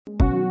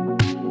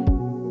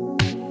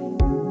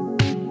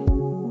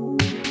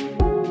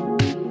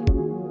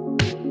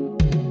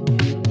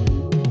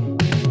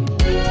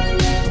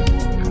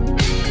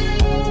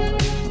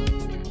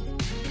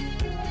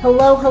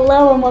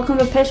Hello, and welcome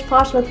to Pish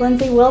Posh with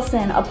Lindsey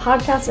Wilson, a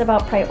podcast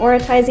about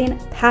prioritizing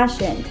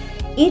passion.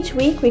 Each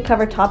week, we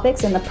cover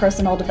topics in the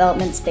personal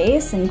development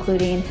space,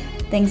 including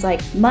things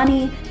like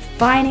money,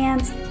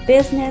 finance,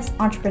 business,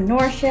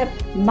 entrepreneurship,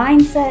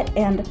 mindset,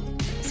 and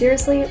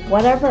seriously,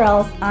 whatever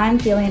else I'm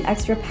feeling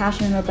extra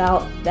passionate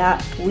about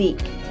that week.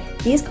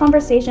 These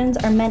conversations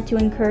are meant to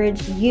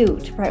encourage you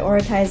to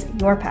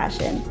prioritize your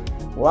passion.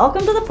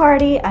 Welcome to the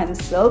party. I'm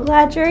so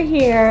glad you're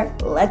here.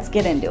 Let's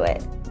get into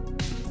it.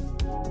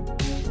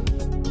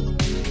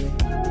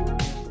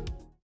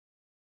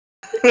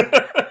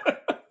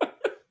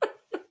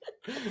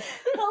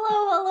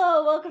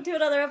 Hello. Welcome to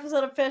another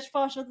episode of Pish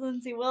Posh with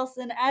Lindsey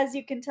Wilson. As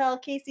you can tell,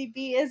 Casey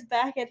B is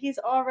back and he's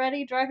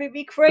already driving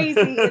me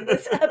crazy in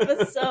this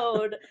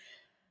episode.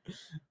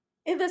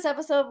 In this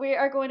episode, we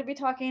are going to be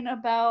talking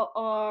about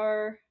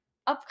our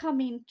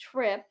upcoming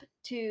trip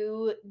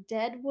to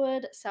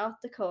Deadwood, South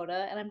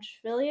Dakota, and I'm just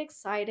really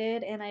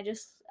excited, and I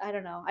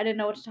don't know. I didn't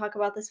know what to talk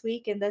about this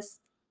week, and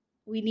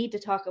we need to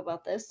talk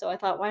about this, so I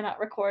thought, why not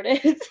record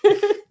it?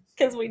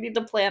 Because we need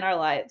to plan our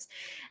lives.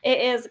 It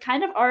is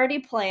kind of already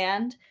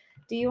planned.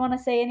 Do you want to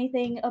say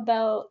anything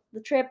about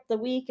the trip, the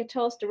week, a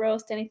toast, a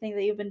roast, anything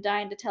that you've been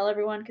dying to tell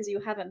everyone because you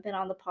haven't been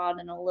on the pod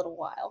in a little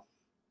while?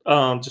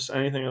 Just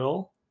anything at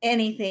all?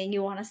 Anything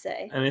you want to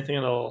say. Anything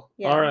at all.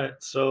 Yeah. All right.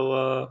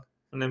 So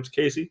my name's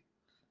Casey,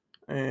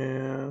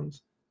 and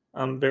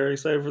I'm very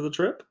excited for the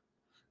trip.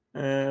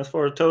 And as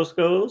far as toast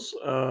goes,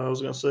 I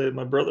was going to say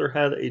my brother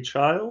had a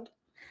child.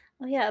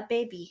 Oh, yeah, a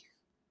baby.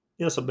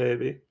 Yes, a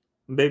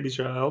baby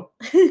child.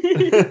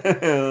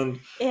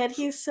 And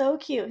he's so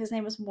cute. His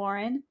name is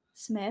Warren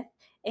Smith,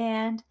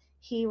 and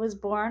he was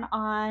born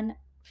on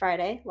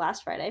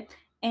last Friday,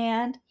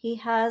 and he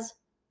has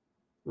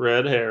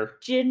red hair.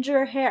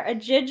 Ginger hair. A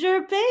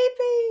ginger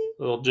baby.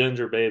 Little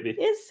ginger baby.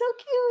 It's so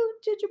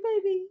cute. Ginger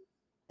baby.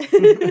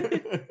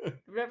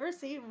 I've never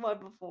seen one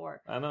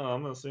before. I know.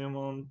 I'm going to see him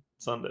on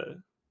Sunday.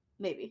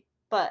 Maybe.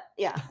 But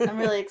yeah, I'm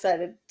really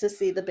excited to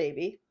see the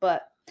baby.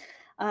 But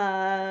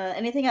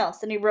anything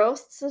else? Any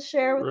roasts to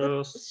share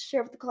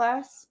with the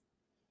class?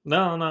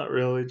 No, not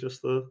really.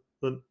 Just the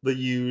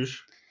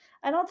huge.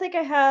 I don't think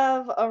I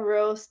have a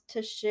roast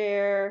to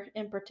share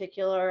in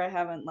particular. I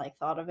haven't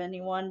thought of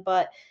anyone,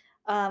 but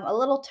a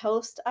little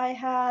toast I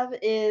have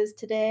is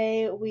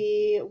today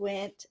we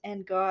went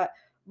and got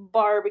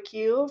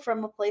barbecue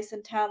from a place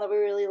in town that we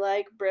really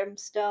like,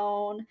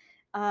 Brimstone.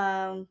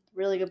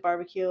 Really good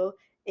barbecue.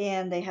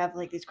 And they have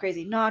these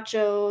crazy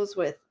nachos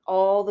with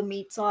all the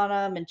meats on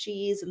them and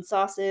cheese and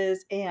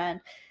sauces and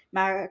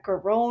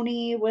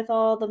macaroni with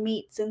all the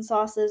meats and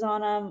sauces on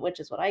them, which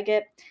is what I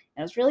get.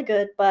 And it was really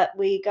good, but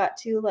we got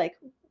to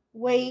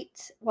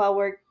wait while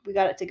we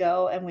got it to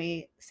go, and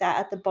we sat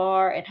at the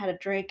bar and had a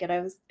drink, and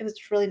it was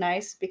just really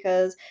nice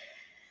because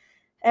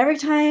every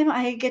time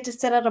I get to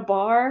sit at a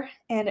bar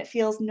and it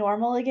feels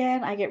normal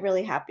again, I get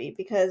really happy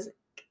because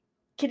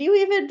can you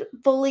even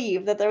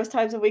believe that there was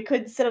times when we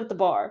couldn't sit at the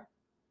bar?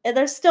 And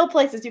there's still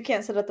places you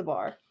can't sit at the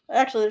bar.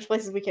 Actually, there's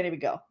places we can't even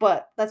go,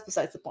 but that's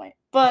besides the point.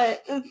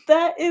 But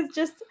that is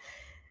just,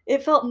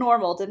 it felt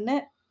normal, didn't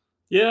it?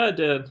 Yeah, it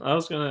did. I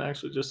was going to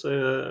actually just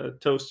say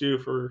toast you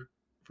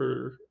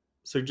for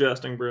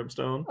suggesting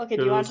Brimstone. Okay,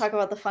 do you want to talk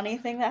about the funny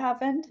thing that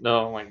happened?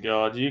 Oh my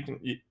God, you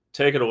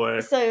take it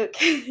away. So,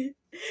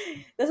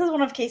 this is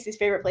one of Casey's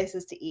favorite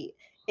places to eat,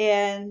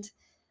 and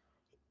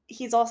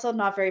he's also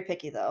not very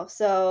picky though.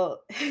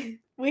 So,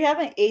 we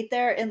haven't ate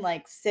there in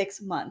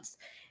 6 months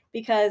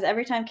because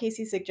every time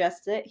Casey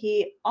suggests it,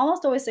 he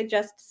almost always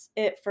suggests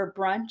it for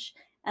brunch,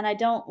 and I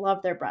don't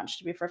love their brunch,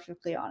 to be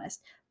perfectly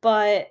honest.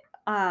 But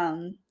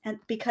and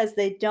because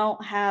they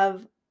don't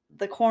have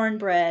the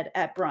cornbread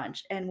at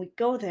brunch, and we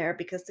go there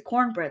because the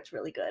cornbread's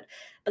really good,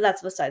 but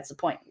that's besides the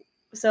point.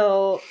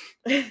 So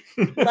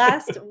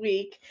last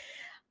week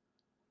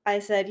I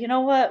said, you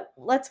know what,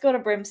 let's go to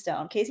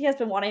Brimstone. Casey has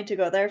been wanting to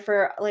go there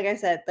for, like I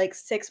said,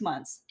 6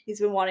 months. He's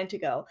been wanting to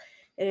go,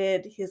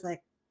 and he's like,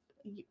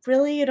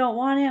 really, you don't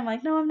want it? I'm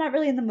like, no, I'm not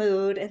really in the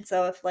mood. And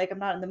so if I'm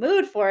not in the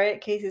mood for it,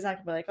 Casey's not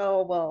gonna be like,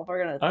 oh well,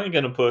 I ain't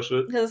gonna push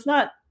it because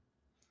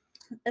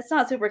it's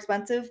not super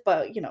expensive,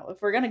 but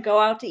if we're gonna go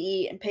out to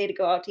eat and pay to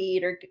go out to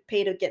eat or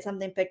pay to get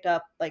something picked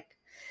up,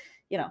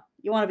 you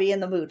want to be in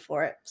the mood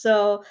for it.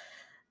 So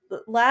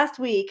last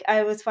week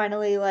I was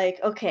finally like,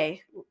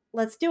 okay,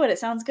 let's do it. It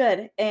sounds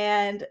good.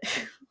 And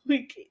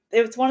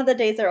it was one of the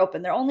days they're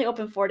open. They're only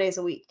open 4 days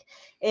a week.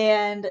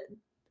 And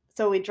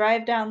so we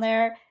drive down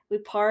there, we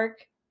park,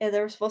 and they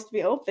were supposed to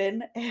be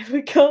open, and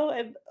we go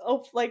and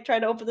try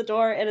to open the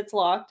door, and it's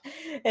locked.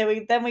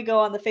 And then we go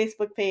on the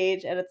Facebook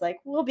page, and it's like,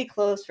 we'll be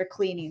closed for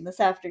cleaning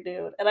this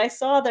afternoon. And I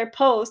saw their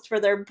post for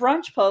their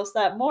brunch post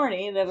that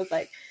morning, and it was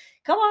like,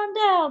 come on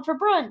down for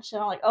brunch.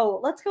 And I'm like, oh,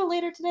 let's go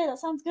later today. That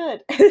sounds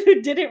good.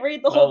 Didn't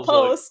read the whole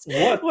post.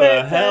 Like, what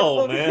the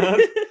hell, man?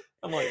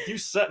 I'm like, you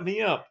set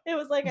me up. It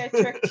was like I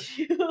tricked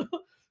you.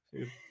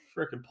 You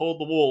freaking pulled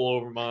the wool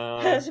over my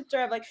eyes.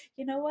 I'm like,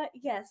 you know what?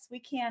 Yes, we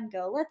can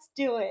go. Let's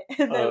do it.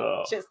 And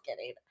then, just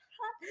kidding.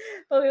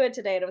 But we went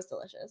today and it was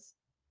delicious.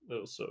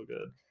 It was so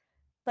good.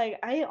 Like,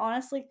 I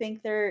honestly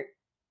think they're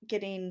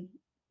getting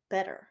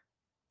better.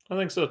 I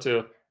think so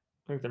too.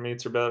 I think their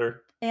meats are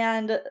better.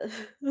 And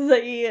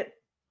the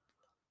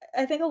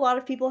I think a lot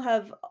of people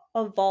have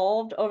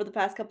evolved over the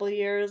past couple of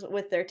years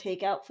with their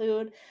takeout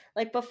food.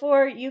 Like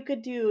before, you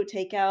could do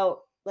takeout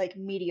like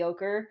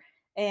mediocre,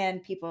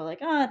 and people are like,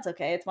 "Oh, it's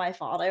okay. It's my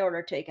fault. I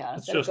ordered takeout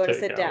It's instead of just going to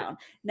sit takeout. down."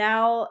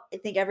 Now, I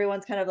think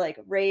everyone's kind of like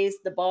raised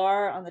the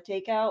bar on the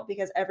takeout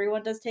because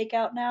everyone does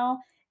takeout now.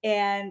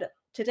 And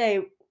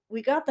today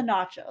we got the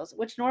nachos,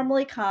 which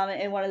normally come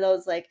in one of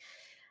those like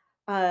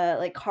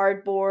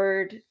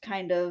cardboard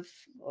kind of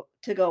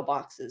to go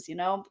boxes,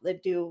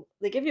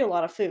 they give you a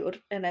lot of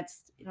food, and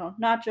it's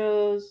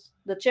nachos,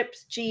 the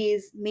chips,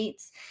 cheese,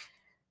 meats.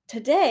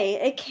 Today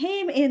it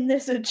came in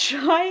this a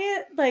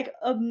giant like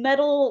a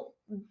metal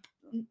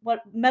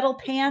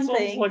It's pan almost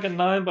thing. like a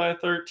 9 by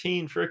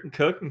 13 freaking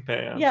cooking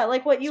pan. Yeah,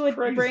 like what It's you would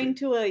bring crazy.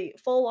 to a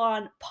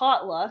full-on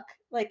potluck,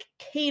 like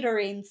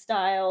catering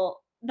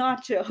style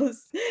nachos.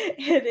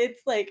 And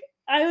it's like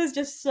I was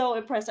just so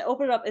impressed. I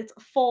opened it up, it's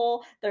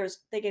full.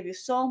 They give you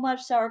so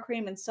much sour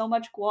cream and so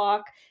much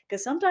guac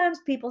because sometimes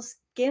people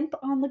skimp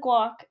on the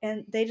guac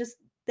and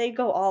they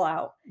go all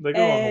out. They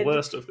go on the And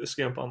list if they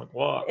skimp on the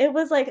guac. it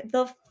was like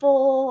the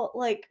full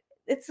like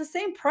it's the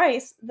same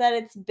price that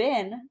it's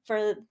been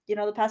for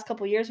the past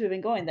couple years we've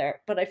been going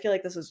there, but I feel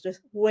like this was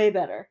just way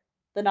better.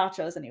 The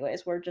nachos,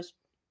 anyways, were just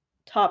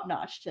top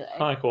notch today.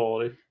 High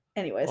quality.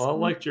 Anyways, Well, I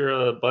liked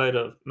your bite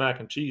of mac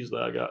and cheese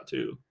that I got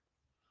too.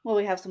 well,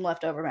 we have some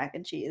leftover mac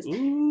and cheese,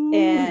 Ooh.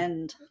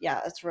 and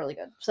yeah, it's really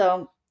good.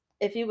 So,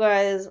 if you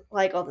guys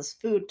like all this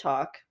food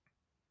talk,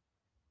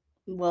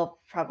 we'll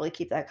probably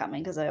keep that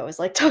coming because I always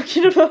like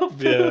talking about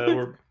Yeah,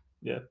 food.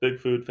 big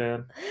food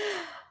fan.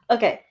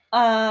 Okay.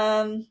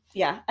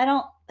 Yeah, I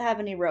don't have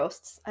any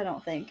roasts, I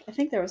don't think. I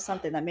think there was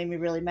something that made me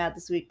really mad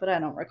this week, but I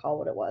don't recall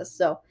what it was.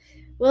 So,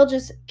 we'll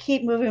just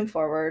keep moving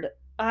forward.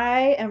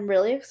 I am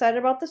really excited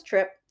about this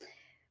trip.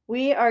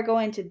 We are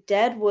going to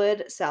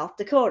Deadwood, South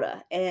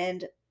Dakota.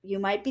 And you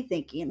might be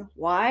thinking,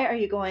 why are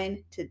you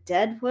going to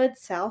Deadwood,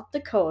 South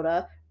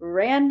Dakota,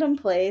 random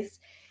place,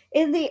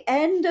 in the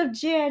end of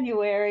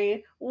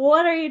January?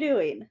 What are you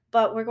doing?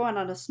 But we're going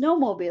on a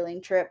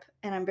snowmobiling trip,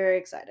 and I'm very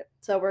excited.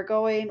 So we're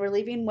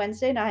leaving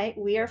Wednesday night.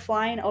 We are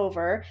flying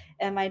over,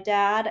 and my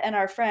dad and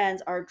our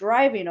friends are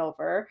driving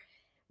over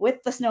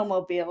with the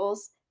snowmobiles.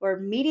 We're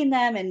meeting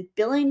them in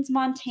Billings,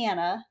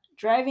 Montana,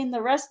 driving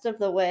the rest of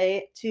the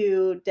way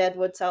to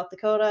Deadwood, South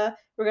Dakota.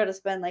 We're going to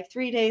spend like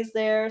 3 days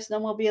there,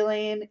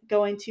 snowmobiling,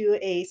 going to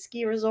a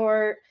ski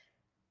resort,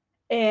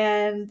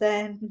 and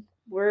then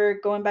we're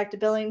going back to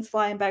Billings,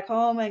 flying back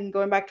home, and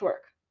going back to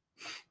work.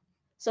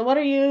 So, what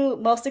are you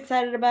most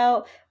excited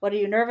about? What are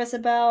you nervous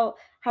about?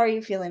 How are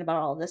you feeling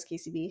about all of this,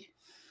 KCB?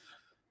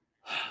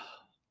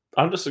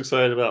 I'm just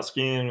excited about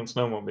skiing and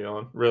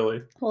snowmobiling,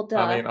 really. Well, I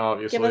duh. mean,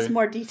 Give us obviously.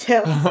 more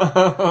details.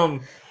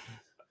 um,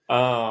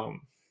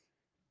 um,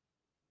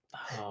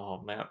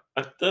 oh man,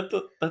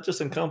 that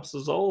just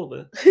encompasses all of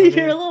it. I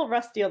You're a mean, little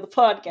rusty on the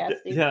podcasting.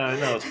 yeah, I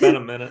know it's been a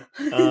minute.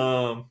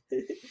 So,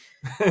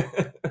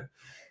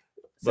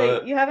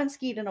 But you haven't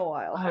skied in a I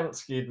while. haven't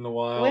skied in a When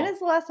while. is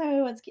the last time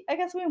we went ski? I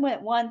guess we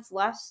went once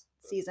last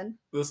season.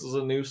 This is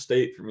a new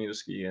state for me to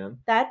ski in,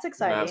 That's and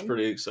that's exciting.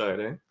 pretty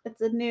exciting.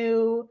 It's a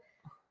new.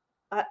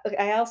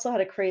 I also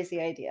had a crazy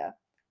idea.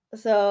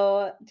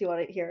 So, do you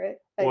want to hear it?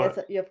 I guess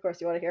What? of course,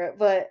 you want to hear it.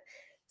 But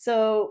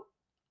so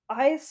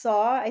I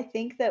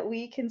think that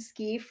we can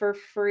ski for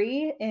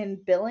free in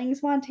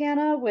Billings,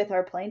 Montana with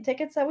our plane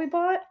tickets that we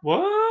bought.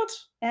 What?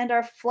 And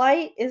our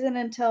flight isn't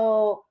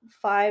until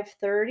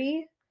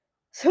 5:30.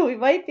 So we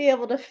might be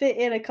able to fit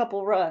in a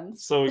couple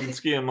runs. So we can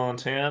ski in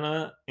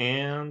Montana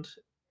and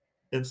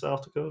in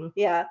South Dakota?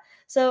 Yeah.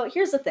 So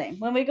here's the thing.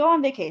 When we go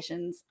on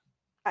vacations,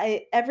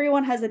 I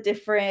everyone has a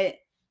different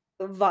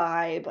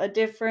vibe, a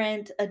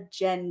different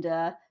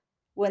agenda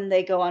when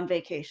they go on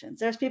vacations.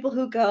 There's people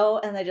who go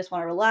and they just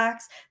want to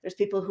relax. There's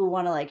people who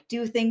want to like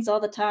do things all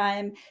the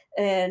time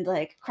and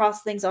like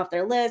cross things off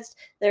their list.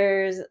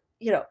 There's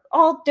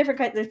all different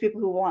kinds. There's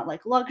people who want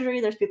like luxury.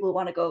 There's people who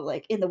want to go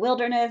like in the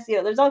wilderness.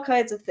 There's all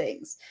kinds of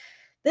things.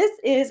 This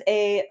is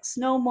a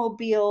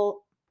snowmobile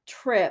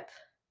trip,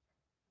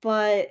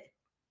 but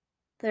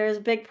there's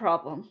a big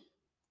problem,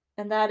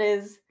 and that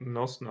is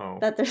No snow.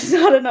 that there's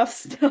not enough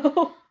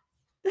snow.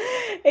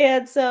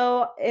 And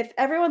so, if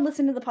everyone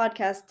listened to the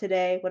podcast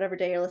today, whatever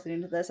day you're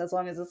listening to this, as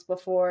long as it's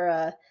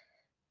before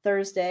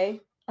Thursday,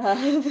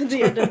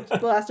 the end of the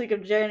last week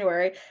of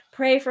January,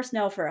 pray for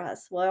snow for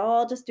us. We'll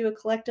all just do a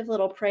collective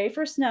little pray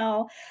for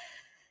snow.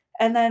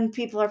 And then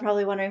people are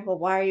probably wondering, well,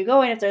 why are you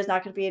going if there's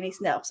not going to be any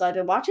snow? So I've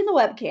been watching the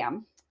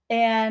webcam,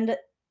 and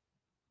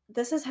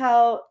this is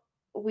how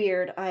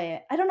weird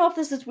I don't know if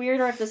this is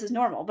weird or if this is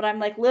normal, but I'm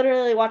like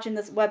literally watching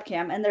this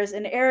webcam, and there's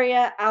an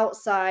area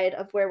outside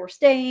of where we're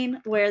staying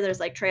where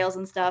there's like trails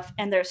and stuff,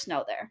 and there's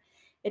snow there.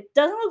 It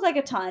doesn't look like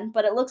a ton,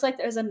 but it looks like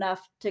there's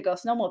enough to go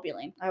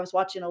snowmobiling. I was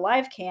watching a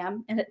live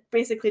cam and it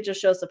basically just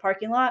shows the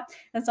parking lot.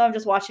 And so I'm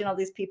just watching all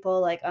these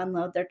people like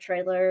unload their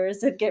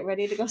trailers and get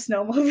ready to go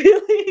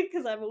snowmobiling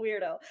because I'm a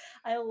weirdo.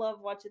 I love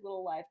watching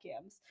little live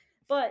cams.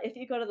 But if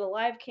you go to the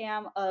live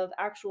cam of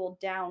actual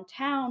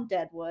downtown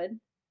Deadwood,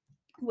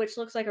 which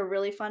looks like a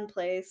really fun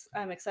place,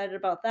 I'm excited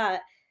about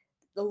that.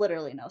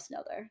 Literally no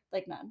snow there,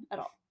 like none at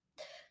all.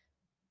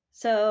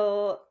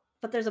 So,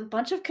 but there's a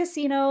bunch of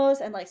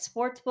casinos and like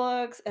sports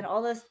books and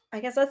all this.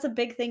 I guess that's a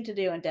big thing to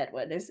do in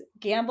Deadwood is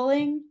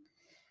gambling,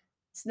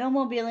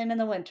 snowmobiling in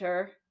the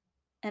winter,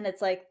 and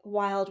it's like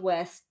Wild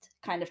West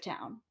kind of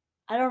town.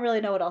 I don't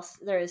really know what else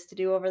there is to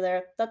do over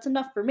there. That's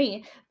enough for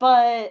me,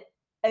 but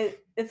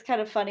it's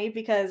kind of funny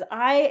because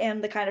I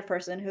am the kind of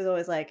person who's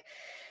always like,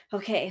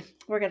 okay,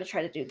 we're going to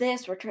try to do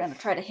this, we're going to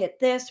try to hit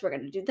this, we're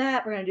going to do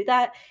that, we're going to do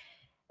that.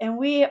 And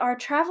we are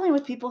traveling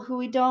with people who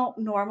we don't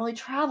normally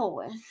travel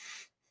with.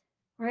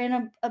 We're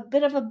in a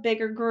bit of a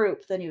bigger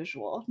group than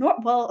usual.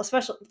 Well,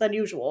 especially than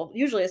usual.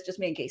 Usually it's just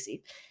me and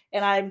Casey.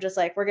 And I'm just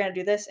like, we're going to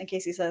do this. And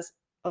Casey says,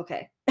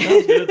 okay.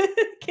 Sounds good.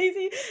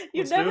 Casey,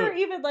 you Let's do never it.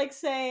 even like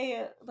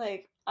say,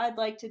 like, I'd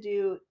like to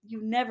do,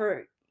 you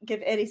never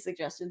give any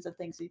suggestions of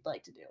things you'd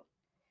like to do.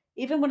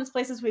 Even when it's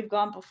places we've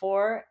gone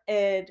before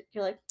and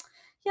you're like,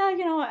 yeah,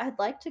 I'd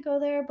like to go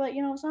there, but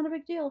it's not a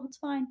big deal. It's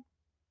fine.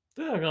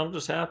 Yeah, I'm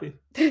just happy.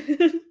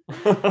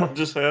 I'm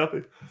just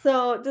happy.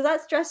 So, does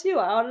that stress you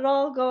out at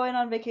all going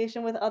on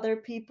vacation with other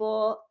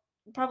people?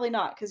 Probably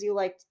not, because you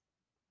like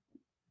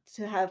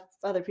to have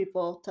other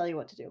people tell you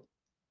what to do.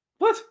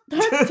 What?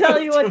 Not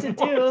tell you what to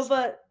do, What?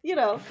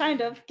 but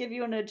kind of give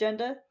you an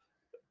agenda,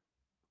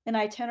 an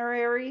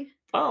itinerary.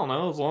 I don't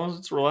know. As long as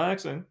it's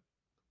relaxing,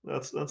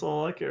 that's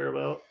all I care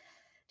about.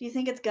 Do you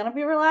think it's gonna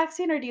be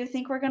relaxing, or do you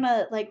think we're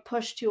gonna like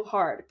push too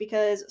hard?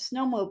 Because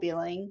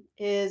snowmobiling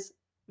is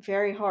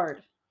very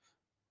hard.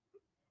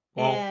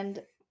 Well,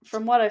 And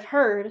from what I've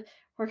heard,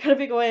 we're gonna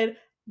be going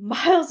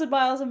miles and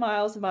miles and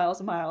miles and miles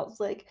and miles.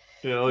 Like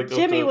yeah, like up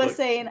Jimmy to was like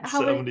saying, how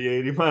many 70,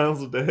 80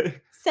 miles a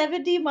day.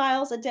 70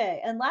 miles a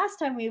day. And last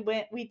time we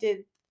went, we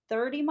did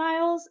 30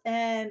 miles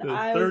and Did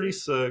I was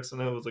 36,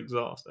 and it was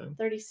exhausting.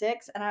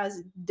 36 and I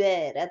was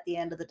dead at the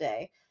end of the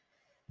day.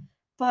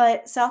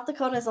 But South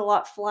Dakota is a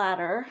lot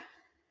flatter.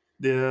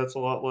 Yeah, it's a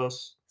lot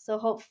less. So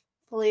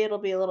hopefully it'll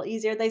be a little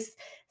easier. They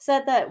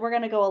said that we're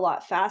going to go a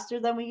lot faster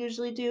than we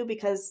usually do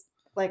because,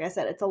 like I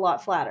said, it's a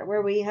lot flatter.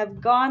 Where we have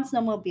gone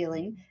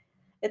snowmobiling,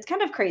 it's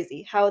kind of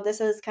crazy how this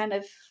has kind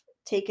of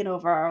taken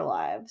over our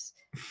lives,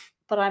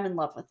 but I'm in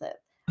love with it.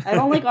 I've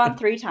only gone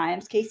 3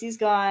 times. Casey's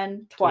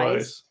gone twice,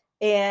 Twice.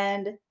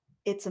 and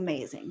it's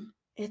amazing.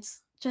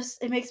 It's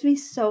just, it makes me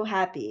so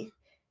happy.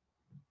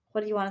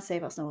 What do you want to say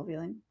about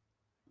snowmobiling?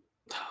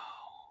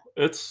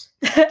 It's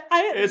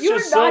it's You're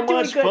just so not doing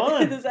much good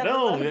fun. this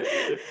No,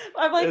 episode.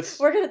 I'm like, it's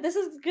this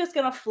is just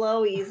gonna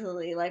flow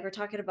easily. Like we're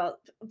talking about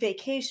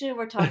vacation,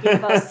 we're talking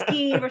about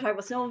skiing, we're talking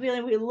about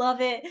snowmobiling. We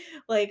love it.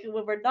 Like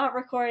when we're not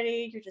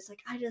recording, you're just like,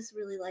 I just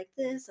really like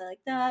this, I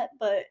like that.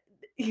 But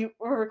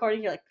we're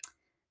recording, you're like,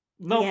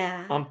 nope.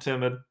 yeah, I'm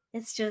timid.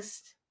 it's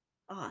just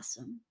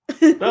awesome.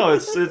 No,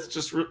 it's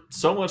just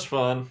so much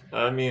fun.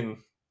 I mean,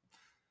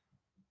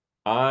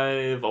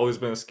 I've always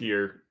been a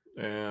skier,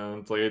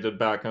 and like I did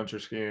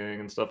backcountry skiing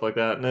and stuff like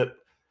that, and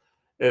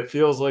it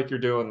feels like you're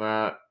doing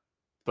that,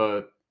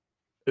 but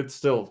it's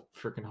still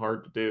freaking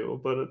hard to do.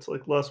 But it's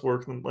like less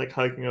work than like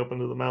hiking up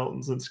into the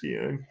mountains and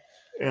skiing.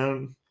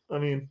 And I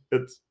mean,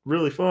 it's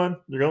really fun.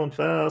 You're going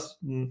fast,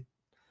 and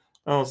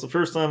oh, it's the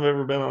first time I've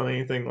ever been on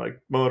anything like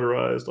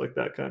motorized, like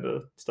that kind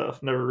of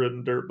stuff. Never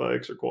ridden dirt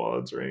bikes or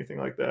quads or anything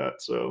like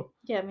that. So,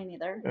 Yeah, me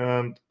neither.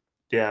 and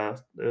yeah,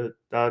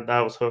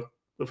 I was hooked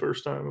the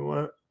first time we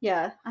went.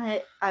 Yeah,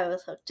 I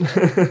was hooked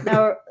too.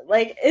 Now,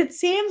 like it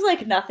seems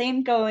like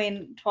nothing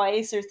going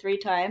twice or 3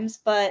 times,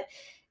 but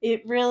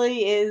it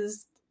really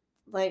is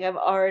like I'm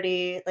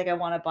already like I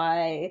want to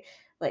buy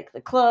like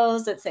the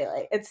clothes that say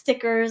like it's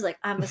stickers like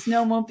I'm a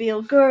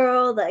snowmobile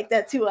girl, like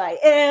that's who I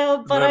am,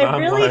 And but then I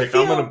I'm really like,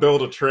 I'm gonna feel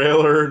build a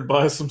trailer and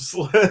buy some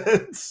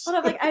sleds. but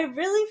I'm like I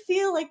really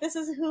feel like this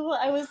is who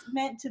I was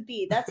meant to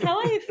be. That's how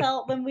I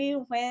felt when we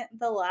went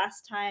the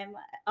last time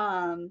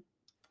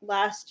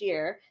last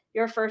year,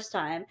 your first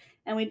time,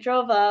 and we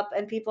drove up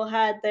and people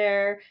had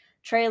their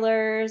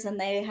trailers and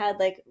they had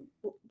like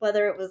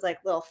whether it was like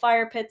little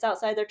fire pits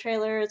outside their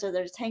trailers or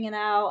they're just hanging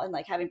out and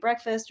like having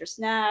breakfast or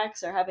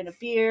snacks or having a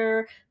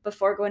beer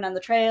before going on the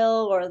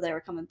trail or they were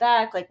coming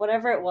back, like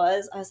whatever it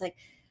was. I was like,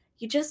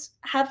 you just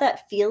have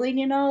that feeling,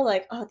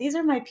 like, oh, these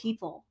are my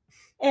people.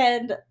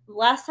 And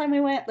last time we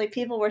went, like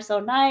people were so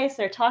nice,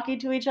 they're talking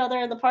to each other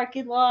in the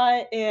parking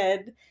lot,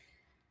 and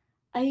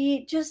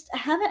I just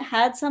haven't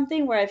had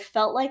something where I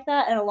felt like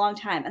that in a long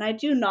time, and I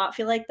do not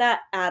feel like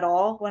that at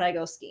all when I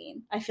go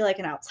skiing. I feel like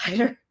an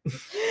outsider.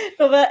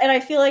 And I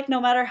feel like no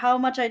matter how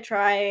much I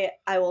try,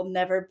 I will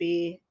never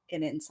be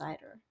an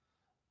insider.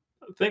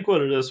 I think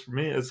what it is for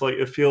me, it's like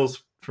it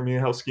feels for me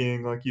how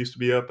skiing like used to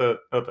be up at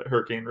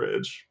Hurricane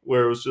Ridge,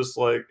 where it was just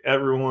like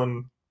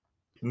everyone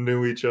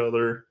knew each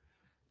other,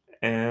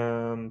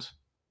 and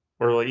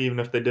or like even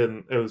if they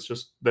didn't, it was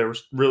just they were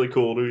really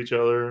cool to each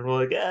other and we're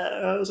like,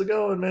 yeah, how's it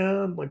going,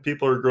 man? Like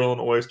people are grilling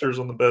oysters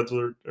on the beds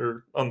or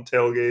on the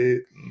tailgate.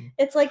 And,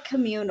 It's like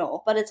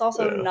communal, but it's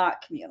also yeah,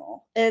 not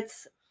communal.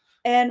 It's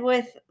and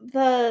with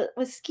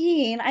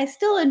skiing, I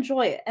still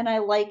enjoy it and I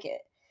like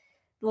it.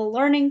 The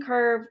learning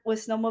curve with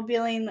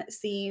snowmobiling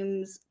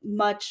seems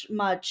much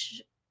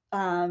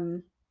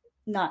um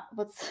not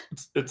what's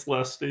it's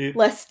less steep.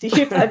 less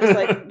steep. I'm just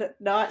like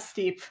not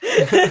steep.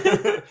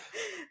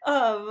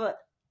 um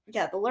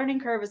yeah, the learning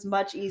curve is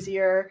much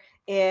easier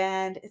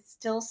and it's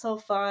still so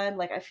fun.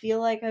 Like I feel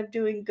like I'm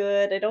doing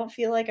good. I don't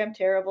feel like I'm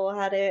terrible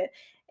at it.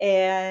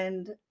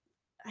 And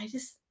I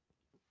just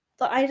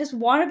I just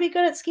want to be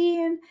good at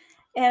skiing,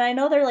 and I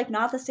know they're like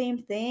not the same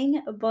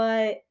thing,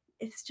 but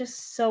it's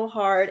just so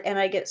hard, and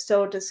I get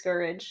so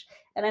discouraged.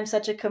 And I'm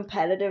such a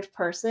competitive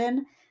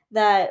person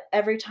that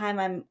every time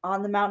I'm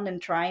on the mountain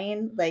and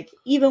trying, like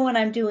even when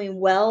I'm doing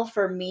well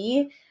for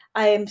me,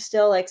 I am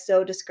still like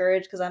so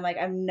discouraged because I'm like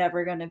I'm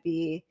never gonna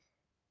be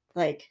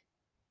like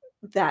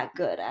that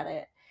good at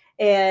it.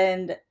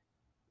 And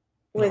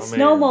with Oh man,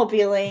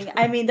 snowmobiling,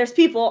 I mean, there's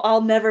people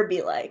I'll never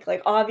be like.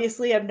 Like,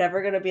 obviously, I'm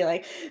never gonna be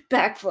like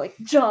back, like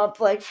jump,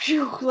 like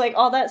phew, like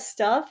all that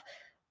stuff.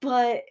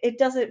 But it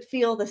doesn't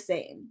feel the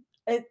same.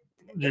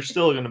 you're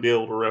still gonna be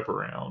able to rip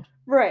around.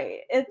 Right.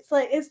 It's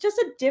like it's just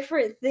a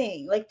different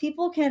thing. Like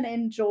people can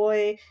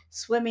enjoy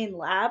swimming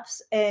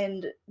laps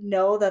and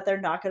know that they're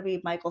not going to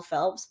be Michael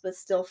Phelps, but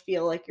still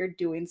feel like you're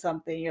doing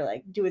something. You're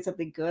like doing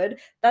something good.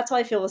 That's how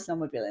I feel with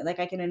snowmobiling. Like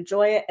I can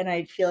enjoy it and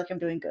I feel like I'm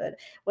doing good.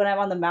 When I'm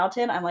on the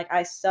mountain, I'm like,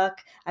 I suck.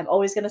 I'm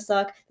always going to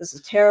suck. This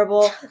is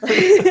terrible.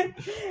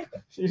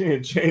 You need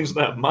to change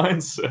that I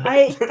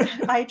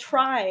mindset. I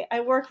try.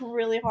 I work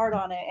really hard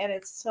on it and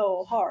it's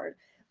so hard.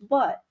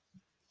 But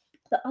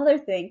the other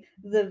thing,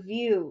 the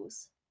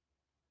views.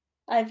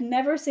 I've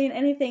never seen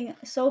anything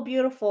so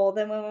beautiful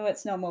than when we went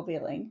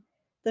snowmobiling.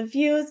 The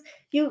views,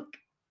 you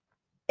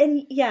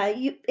and yeah,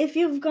 you if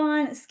you've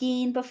gone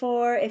skiing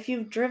before, if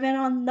you've driven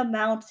on the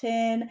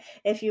mountain,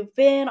 if you've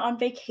been on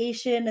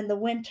vacation in the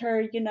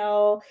winter,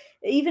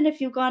 even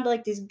if you've gone to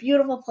like these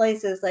beautiful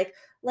places like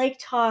Lake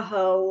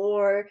Tahoe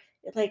or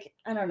like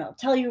I don't know,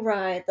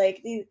 Telluride,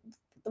 like the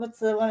what's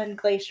the one in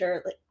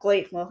Glacier?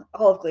 Like well,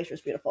 all of Glacier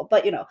is beautiful,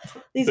 but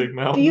these Big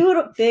mountain.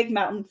 beautiful big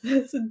mountains.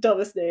 It's the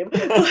dumbest name,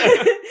 but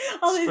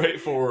all these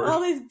Straightforward.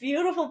 all these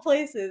beautiful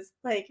places,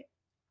 like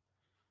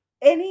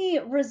any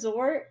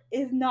resort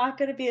is not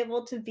going to be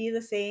able to be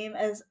the same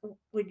as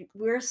when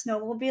we're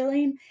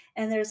snowmobiling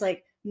and there's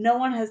like no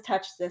one has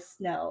touched this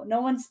snow. No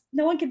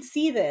one can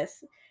see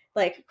this.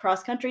 Like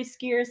cross country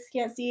skiers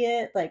can't see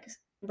it. Like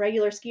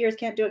regular skiers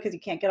can't do it because you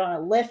can't get on a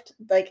lift.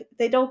 Like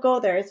they don't go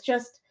there.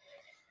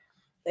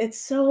 It's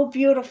so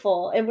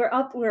beautiful and we're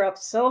up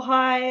so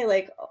high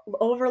like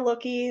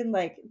overlooking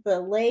like the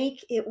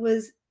lake. It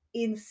was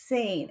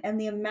insane, and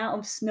the amount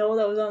of snow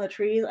that was on the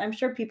trees, I'm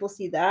sure people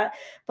see that,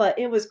 but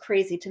it was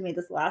crazy to me.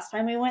 This last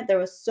time we went, there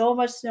was so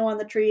much snow on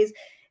the trees.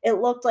 It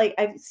looked like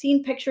I've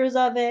seen pictures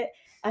of it.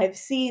 I've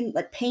seen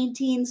like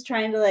paintings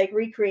trying to like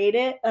recreate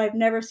it. I've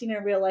never seen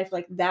in real life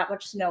like that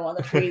much snow on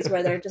the trees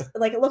where they're just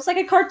like it looks like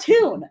a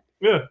cartoon.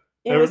 Yeah,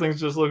 It was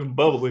everything's just looking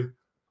bubbly.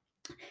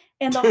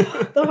 And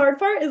the hard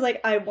part is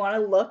like I want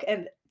to look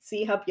and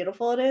see how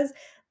beautiful it is,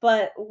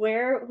 but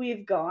where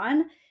we've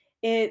gone,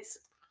 it's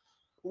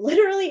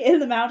literally in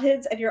the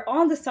mountains and you're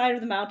on the side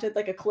of the mountain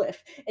like a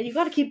cliff and you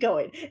got to keep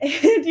going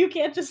and you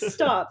can't just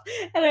stop.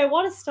 And I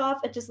want to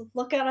stop and just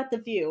look out at the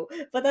view,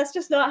 but that's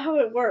just not how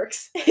it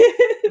works.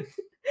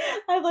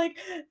 I'm like,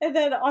 and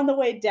then on the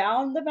way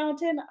down the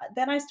mountain,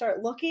 then I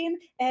start looking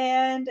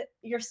and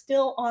you're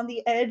still on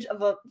the edge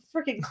of a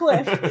freaking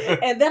cliff.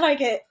 And then I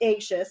get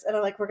anxious and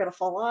I'm like, we're going to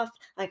fall off.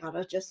 I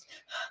gotta just,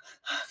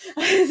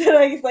 then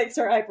I like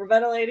start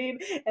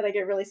hyperventilating and I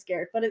get really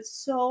scared. But it's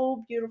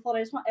so beautiful. And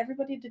I just want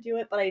everybody to do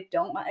it, but I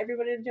don't want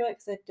everybody to do it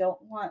because I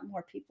don't want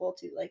more people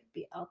to like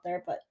be out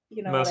there. But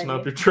you know what I Messing up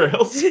mean? your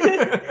trails.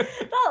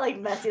 Not like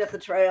messing up the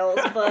trails,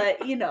 but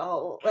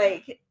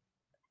like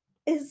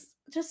is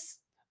just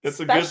It's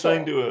a good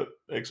thing special. to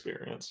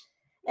experience.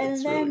 And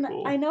It's really then I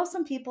cool. know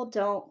some people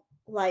don't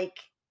like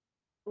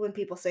when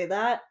people say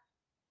that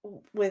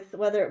with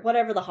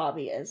whatever the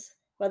hobby is,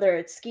 whether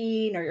it's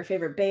skiing or your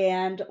favorite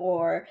band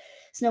or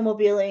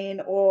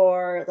snowmobiling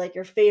or like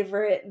your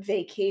favorite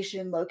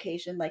vacation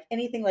location, like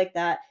anything like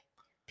that.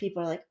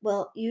 People are like,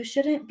 well, you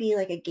shouldn't be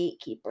like a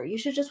gatekeeper. You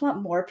should just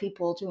want more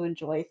people to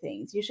enjoy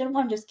things. You shouldn't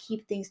want to just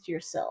keep things to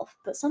yourself.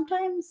 But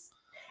sometimes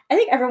I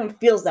think everyone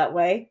feels that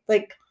way.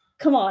 Like,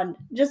 come on,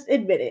 just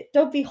admit it.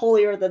 Don't be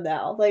holier than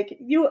thou. Like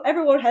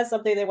everyone has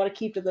something they want to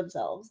keep to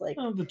themselves. Like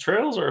The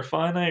trails are a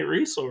finite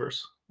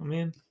resource. I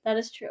mean, that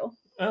is true.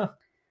 yeah.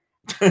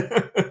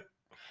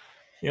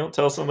 You don't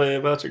tell somebody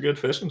about your good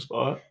fishing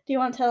spot. Do you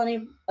want to tell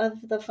any of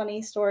the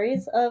funny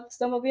stories of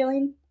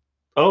snowmobiling?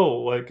 Oh,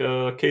 like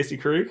Casey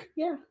Creek?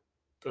 Yeah.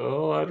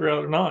 Oh, I'd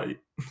rather not.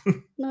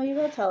 No, you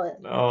gotta tell it.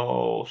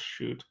 Oh,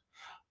 shoot.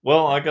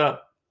 Well, I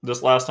got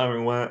this last time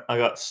we went, I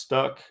got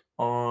stuck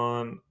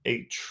on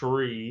a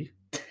tree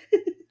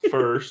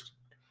first.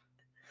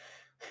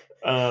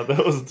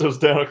 That was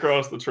down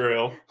across the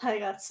trail, I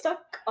got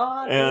stuck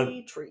on and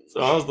a tree. so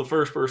I was the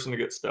first person to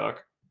get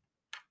stuck.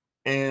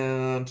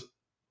 And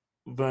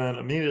then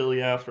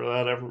immediately after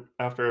that,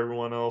 after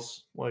everyone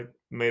else like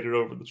made it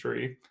over the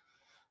tree,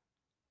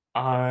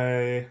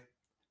 I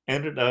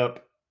ended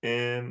up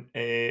in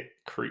a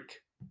creek,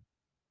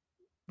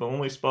 the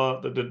only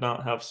spot that did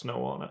not have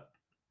snow on it.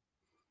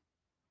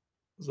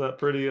 Is that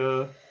pretty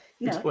No,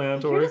 you're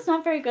explanatory? just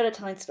not very good at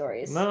telling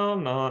stories. No,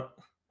 I'm not.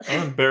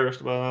 I'm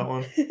embarrassed about that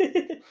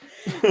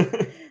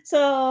one.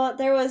 So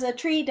there was a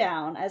tree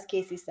down, as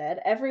Casey said.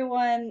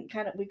 Everyone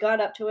we got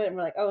up to it and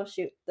we're like, oh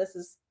shoot, this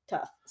is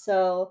tough.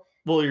 So,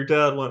 Well, your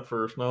dad went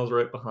first, and I was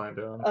right behind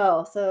him.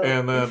 oh, so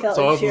And you then, felt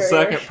so I was the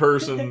inferior. second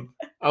person.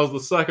 I was the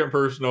second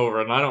person over,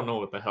 and I don't know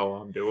what the hell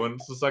I'm doing.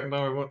 It's the second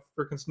time I went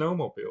freaking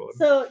snowmobiling.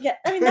 So yeah,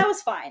 I mean that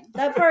was fine.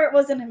 That part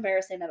wasn't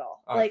embarrassing at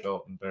all. I Like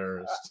felt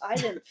embarrassed. I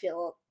didn't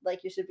feel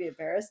like you should be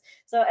embarrassed.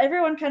 So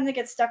everyone kind of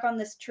gets stuck on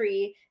this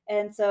tree,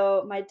 and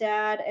so my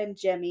dad and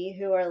Jemmy,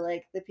 who are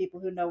like the people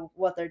who know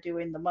what they're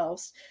doing the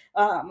most,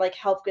 like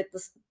help get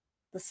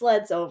the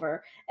sleds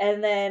over,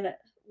 and then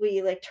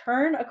we like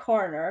turn a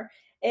corner,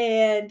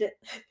 and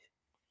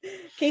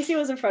Casey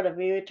was in front of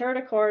me. We turn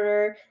a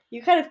corner.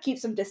 You kind of keep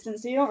some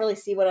distance, so you don't really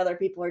see what other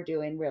people are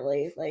doing,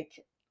 really, like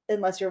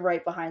unless you're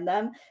right behind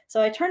them.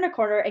 So I turn a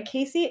corner, and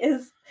Casey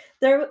is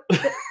there.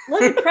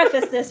 Let me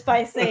preface this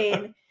by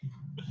saying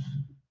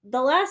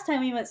the last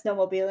time we went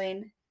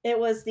snowmobiling, it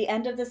was the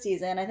end of the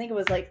season. I think it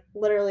was like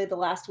literally the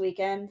last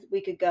weekend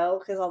we could go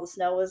because all the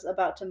snow was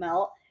about to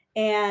melt.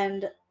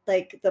 And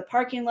like the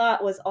parking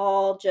lot was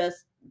all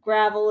just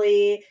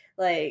gravelly.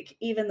 Like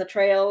even the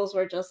trails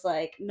were just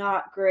like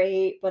not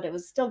great, but it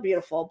was still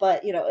beautiful.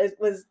 But it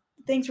was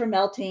things were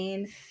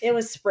melting. It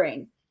was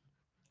spring.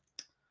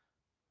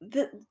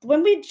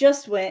 When we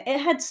just went, it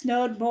had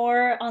snowed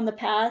more on the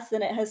pass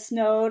than it has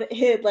snowed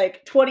in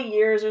like 20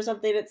 years or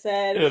something. It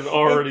said It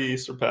already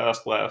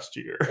surpassed last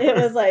year. it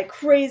was like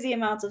crazy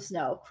amounts of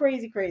snow,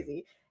 crazy,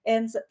 crazy,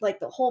 and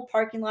like the whole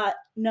parking lot,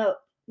 no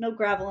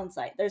gravel in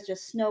sight. There's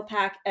just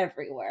snowpack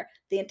everywhere.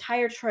 The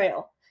entire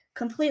trail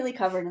completely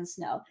covered in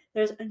snow.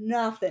 There's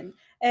nothing,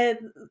 and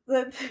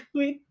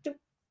we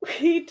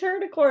we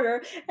turn a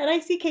corner and I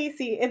see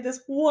Casey in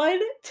this one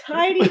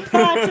tiny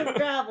patch of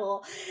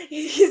gravel.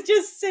 He's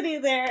just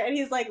sitting there and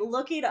he's like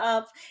looking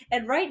up,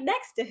 and right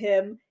next to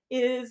him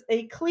is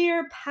a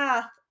clear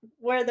path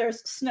where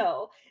there's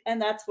snow,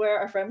 and that's where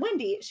our friend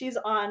Wendy, she's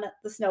on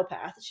the snow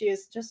path. She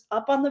is just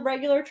up on the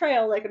regular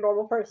trail like a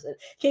normal person.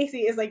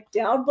 Casey is like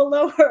down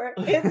below her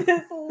in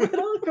this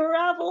little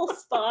gravel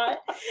spot,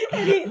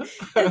 and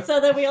so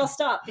then we all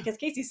stopped because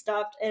Casey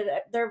stopped, and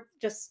they're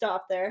just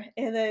stopped there,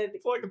 and then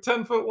It's like a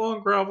 10-foot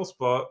long gravel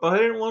spot, but I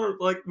didn't want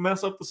to like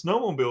mess up the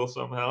snowmobile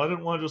somehow. I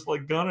didn't want to just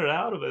like gun it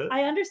out of it.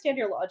 I understand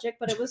your logic,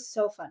 but it was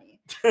so funny.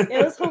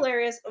 It was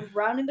hilarious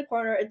rounding the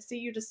corner and see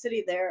you just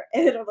sitting there,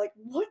 and I'm like,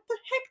 what the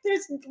heck?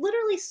 There's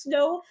literally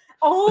snow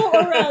all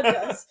around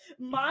us,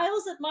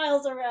 miles and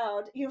miles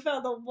around. You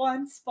found the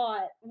one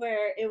spot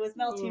where it was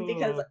melting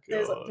because Oh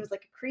there's god.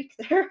 like a creek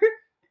there.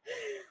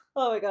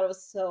 Oh my god, it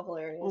was so I was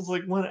hilarious.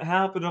 like, when it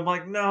happened, I'm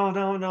like, no,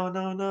 no, no,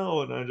 no,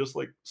 no, and I just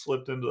like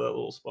slipped into that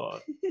little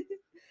spot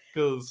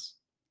because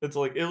it's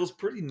like it was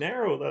pretty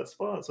narrow that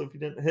spot. So if you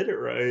didn't hit it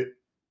right,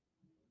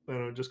 then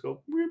it would just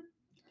go "Whoop,"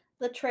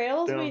 The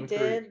trails we down the creek.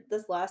 did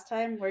this last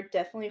time were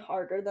definitely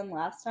harder than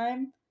last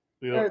time,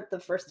 Yep, or the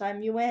first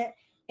time you went,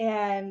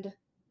 and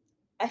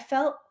I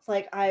felt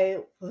like I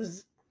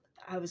was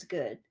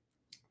good.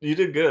 you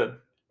did good. Uh,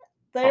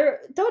 There,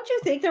 don't you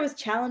think there was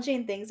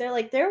challenging things there?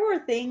 Like there were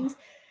things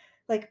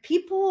like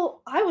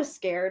people I was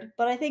scared,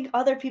 but I think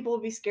other people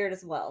would be scared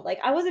as well. Like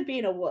I wasn't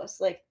being a wuss.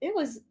 Like there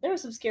was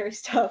some scary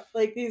stuff.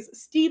 Like these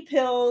steep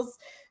hills,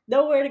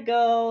 nowhere to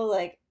go,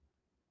 like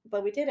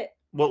but we did it.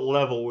 what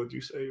level would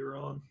you say you're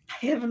on?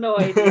 I have no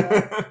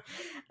idea.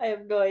 I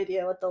have no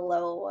idea what the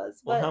level was,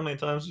 Well, how but many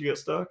times did you get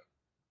stuck?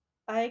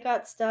 I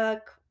got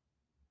stuck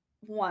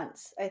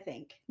once, I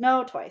think.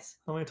 No, twice.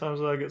 How many times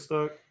did I get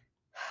stuck?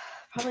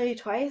 Probably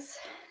twice,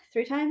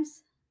 3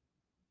 times,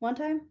 one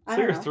time. It's I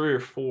don't either know. 3 or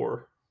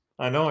 4.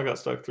 I know I got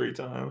stuck 3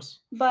 times.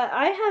 But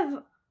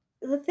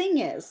the thing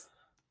is,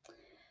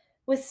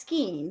 with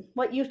skiing,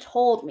 what you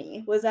told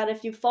me was that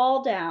if you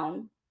fall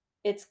down,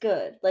 it's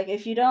good. Like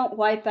if you don't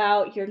wipe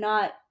out, You're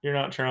not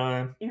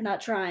trying. you're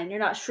not trying, you're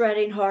not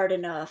shredding hard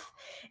enough.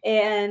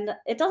 And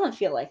it doesn't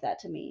feel like that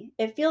to me.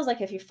 It feels like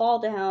if you fall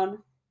down,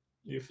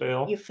 You you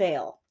fail.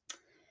 fail.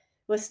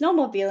 With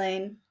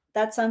snowmobiling,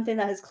 that's something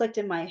that has clicked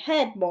in my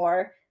head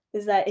more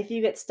is that if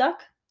you get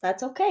stuck,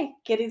 that's okay.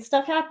 Getting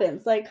stuck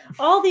happens. Like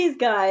all these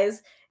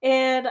guys,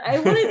 and I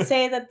wouldn't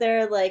say that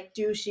they're like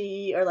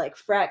douchey or like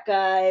frat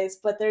guys,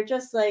 but they're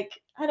just like,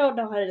 I don't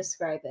know how to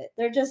describe it.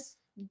 They're just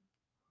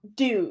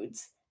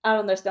dudes out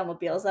on their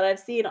snowmobiles that I've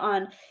seen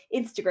on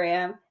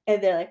Instagram,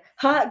 and they're like,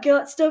 "Hot,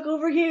 got stuck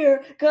over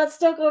here, got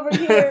stuck over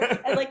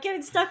here," and like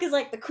getting stuck is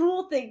like the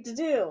cool thing to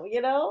do,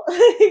 you know?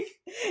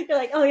 You're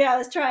like, "Oh yeah, I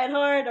was trying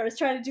hard, or I was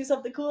trying to do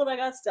something cool, and I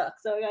got stuck,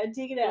 so I gotta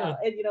dig it Yeah. out."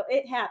 And you know,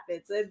 it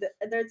happens. And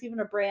there's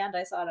even a brand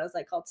I saw, and I was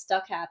like, called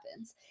Stuck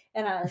Happens,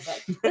 and I was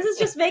like, "This is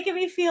just making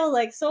me feel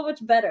like so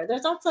much better."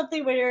 There's not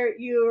something where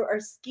you are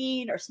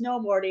skiing or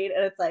snowboarding,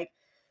 and it's like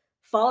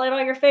falling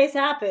on your face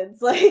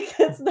happens. Like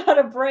it's not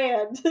a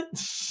brand,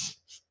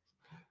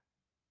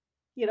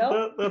 you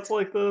know? That's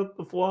like the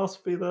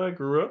philosophy that I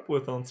grew up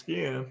with on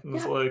skiing.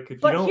 It's Yeah. like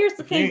But here's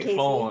the if you thing, ain't Casey.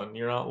 falling,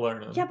 you're not Yeah,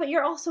 learning. but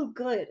you're also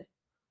good.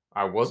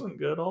 I wasn't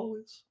good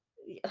always.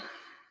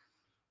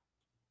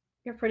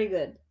 You're pretty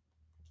good.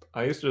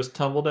 I used to just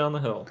tumble down the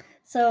hill.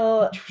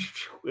 So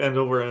End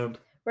over end.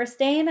 we're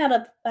staying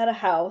at a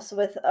house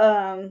with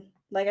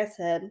like I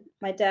said,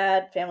 my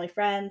dad, family,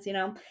 friends, you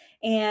know,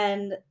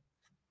 and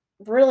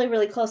really,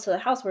 really close to the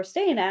house we're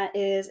staying at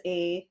is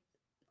a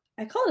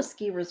I call it a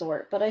ski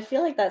resort, but I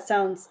feel like that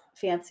sounds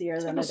fancier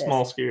It's like than a it is.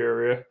 small ski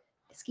area.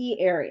 Ski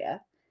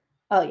area.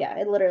 Oh yeah,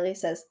 it literally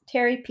says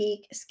Terry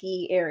Peak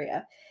Ski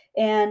Area.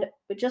 And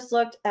we just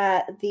looked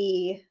at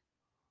the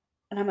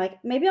and I'm like,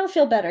 maybe I'll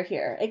feel better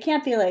here. It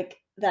can't be like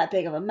that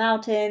big of a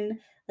mountain.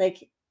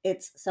 Like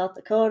it's South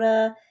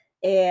Dakota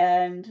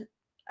and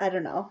I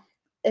don't know.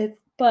 It's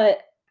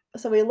but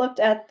so we looked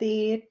at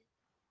the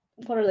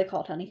what are they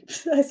called, honey?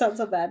 I sound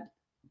so bad.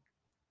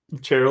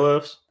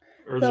 Chairlifts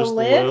or The just the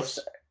lifts lifts.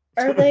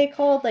 are they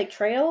called like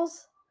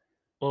trails?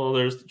 Well,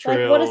 there's the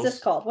Like what is this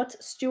trails. called?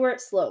 What's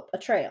Stewart Slope? A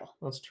trail.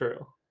 That's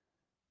trail.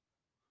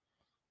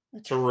 A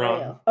It's a run.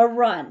 trail. A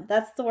run.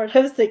 That's the word I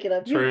was thinking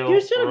of. You Trail,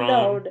 should have run,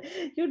 known.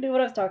 You knew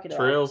what I was talking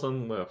about. trails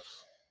and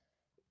lifts.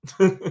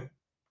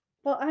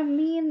 Well, I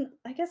mean,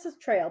 I guess it's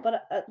trail,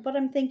 but what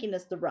I'm thinking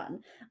is the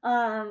run.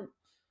 Um,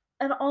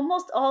 and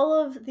almost all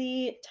of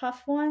the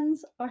tough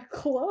ones are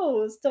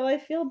closed, so I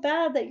feel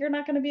bad that you're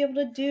not going to be able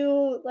to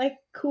do like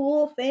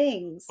cool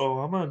things. Oh,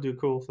 I'm gonna do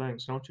cool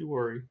things. Don't you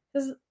worry.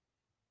 Because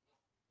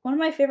one of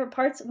my favorite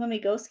parts when we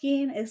go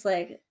skiing is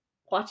like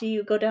watching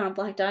you go down a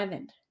Black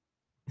Diamond,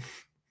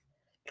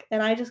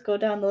 and I just go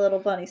down the little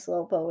bunny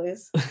slope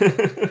always.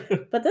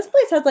 But this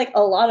place has like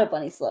a lot of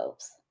bunny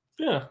slopes,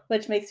 Yeah,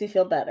 which makes me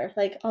feel better.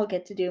 Like I'll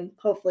get to do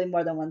hopefully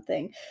more than one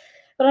thing.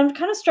 But I'm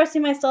kind of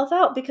stressing myself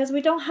out because we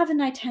don't have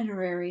an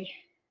itinerary.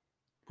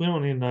 we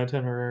don't need an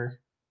itinerary.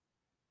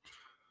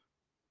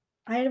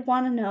 I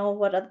want to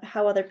know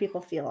how other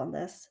people feel on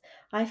this.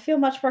 I feel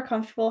much more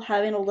comfortable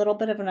having a little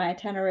bit of an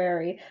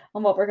itinerary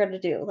on what we're going to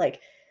do.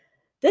 Like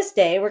this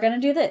day we're going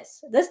to do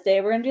this. This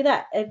day we're going to do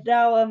that. And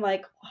now I'm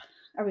like,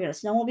 are we going to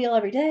snowmobile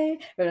every day?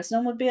 We're going to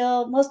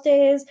snowmobile most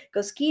days.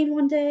 Go skiing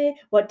one day.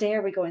 What day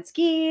are we going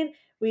skiing?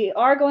 We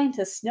are going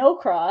to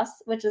snowcross,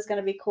 which is going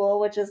to be cool.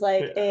 Which is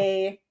like Yeah.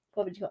 a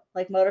what would you call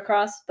like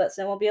motocross, but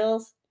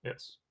snowmobiles.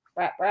 Yes.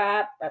 Rap,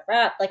 rap, rap,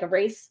 rap, like a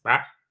race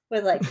Ah.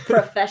 with like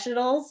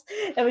professionals.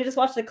 And we just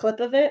watched a clip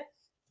of it.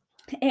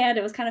 And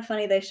it was kind of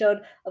funny. They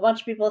showed a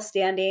bunch of people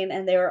standing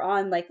and they were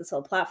on like this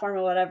whole platform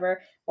or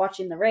whatever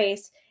watching the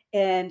race.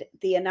 And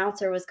the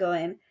announcer was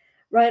going,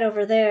 right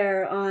over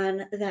there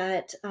on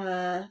that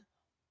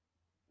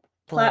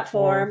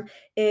platform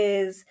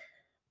is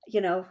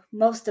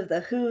most of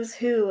the who's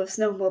who of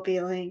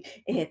snowmobiling.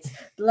 It's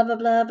blah blah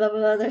blah blah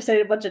blah. They're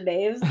saying a bunch of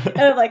names, and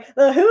I'm like,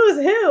 the who's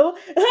who?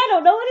 I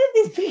don't know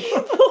any of these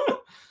people.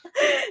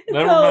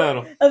 Never So met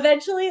him.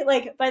 eventually,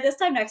 like by this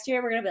time next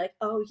year, we're gonna be like,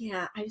 oh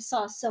yeah, I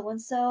saw so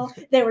and so.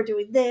 They were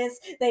doing this.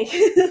 They,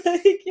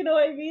 like, you know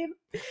what I mean?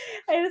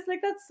 I just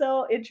think that's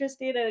so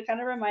interesting, and it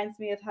kind of reminds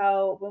me of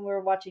how when we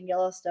were watching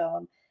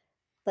Yellowstone,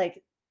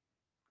 like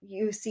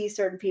you see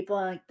certain people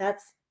and like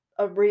that's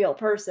a real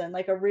person,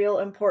 like a real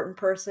important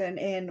person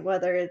in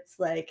whether it's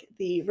like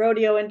the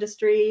rodeo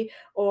industry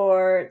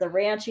or the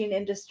ranching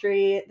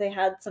industry. They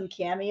had some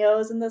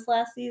cameos in this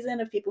last season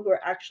of people who are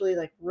actually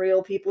like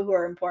real people who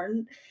are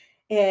important.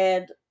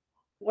 And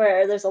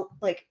where there's a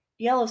like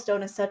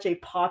Yellowstone is such a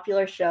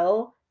popular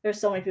show, there's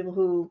so many people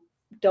who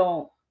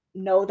don't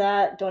know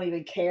that, don't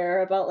even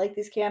care about like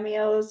these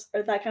cameos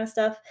or that kind of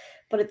stuff.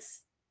 But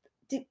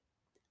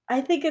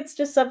I think it's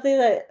just something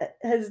that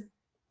has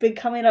been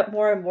coming up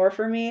more and more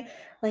for me.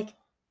 Like,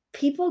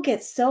 people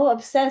get so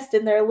obsessed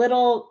in their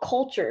little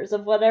cultures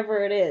of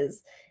whatever it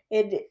is.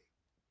 And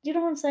you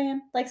know what I'm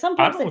saying? Like I know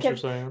what you're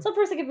saying. some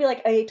person could be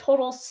like a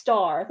total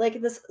star, like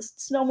this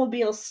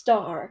snowmobile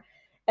star.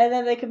 And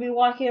then they could be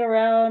walking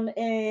around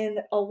in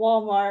a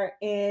Walmart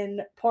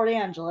in Port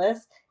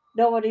Angeles.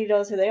 Nobody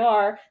knows who they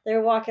are.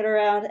 They're walking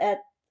around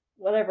at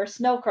whatever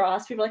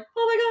snowcross. People are like,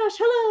 oh my gosh,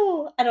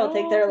 hello. I don't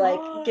think Oh they're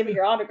like giving my.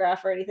 your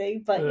autograph or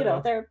anything, but Yeah.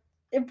 they're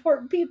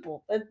important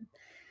people. And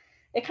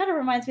it kind of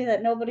reminds me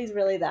that nobody's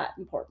really that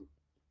important.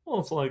 Well,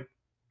 it's like,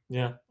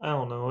 yeah, I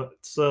don't know.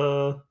 It's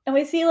And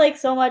we see like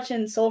so much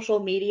in social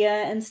media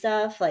and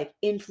stuff, like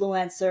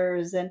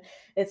influencers, and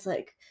it's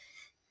like,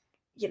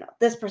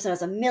 this person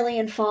has a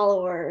million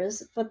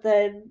followers, but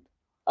then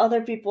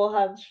other people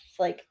have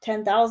like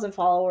 10,000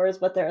 followers,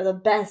 but they're the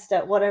best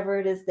at whatever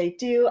it is they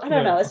do. I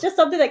don't know. Yeah. It's just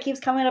something that keeps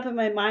coming up in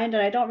my mind,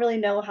 and I don't really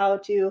know how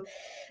to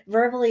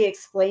verbally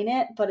explain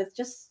it, but it's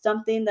just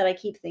something that I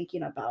keep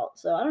thinking about.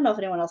 So I don't know if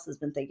anyone else has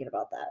been thinking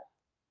about that.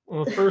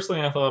 Well, the first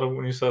thing I thought of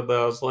when you said that,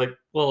 I was like,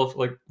 well, if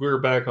like we were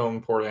back home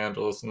in Port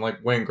Angeles and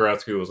like Wayne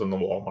Gretzky was in the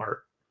Walmart,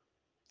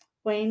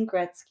 Wayne I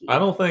Gretzky.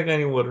 don't think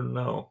anyone would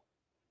know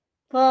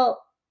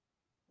Well,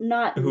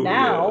 not who he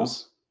now.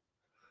 is.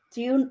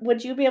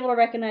 Would you be able to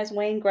recognize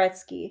Wayne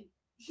Gretzky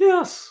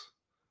Yes,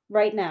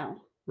 right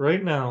now?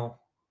 right now.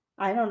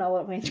 I don't know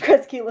what Wayne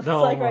Gretzky looks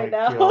Oh like right my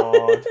now.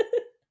 god.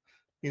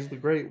 He's the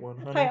great one,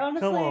 I honey. Come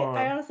honestly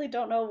I on. honestly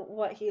don't know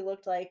what he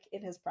looked like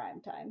in his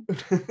prime time,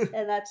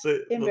 and that's So,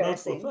 but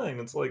that's the embarrassing. thing.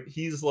 It's like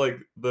he's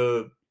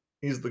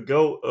the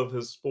goat of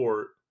his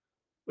sport,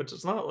 which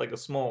is not like a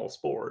small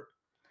sport.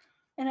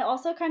 And it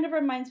also kind of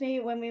reminds me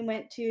when we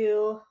went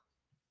to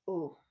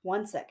ooh,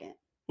 1 second.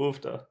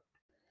 Oofta.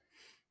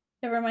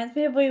 It reminds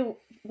me of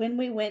when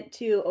we went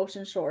to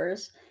Ocean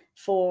Shores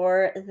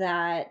for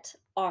that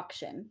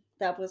auction.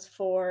 That was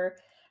for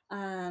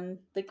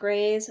the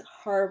Grays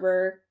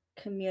Harbor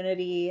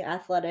Community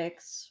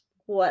Athletics,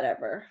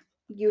 whatever,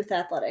 youth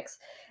athletics.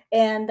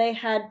 And they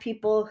had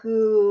people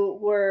who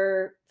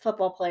were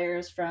football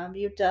players from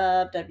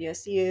UW,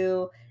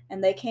 WSU,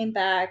 and they came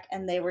back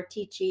and they were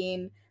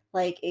teaching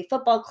like a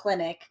football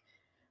clinic,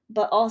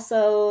 but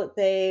also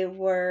they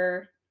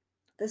were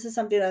this is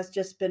something that's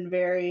just been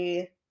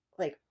very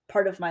like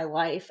part of my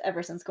life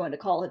ever since going to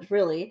college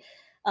really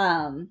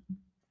um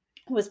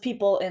was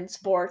people in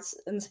sports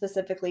and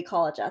specifically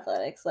college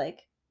athletics.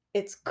 Like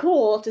it's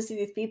cool to see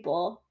these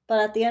people, but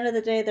at the end of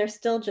the day they're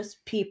still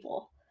just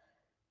people.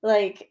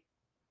 Like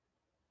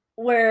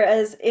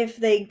whereas if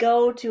they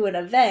go to an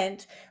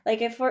event,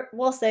 like if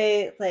we'll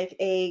say like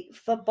a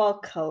football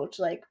coach,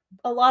 like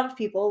a lot of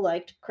people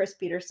liked Chris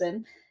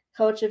Peterson,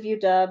 coach of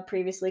UW,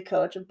 previously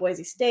coach of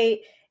Boise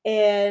State,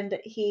 and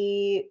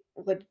he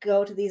would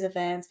go to these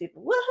events.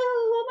 People, woohoo!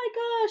 Oh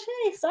my gosh!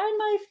 Hey, sign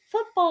my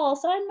football,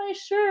 sign my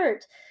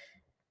shirt.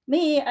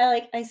 Me,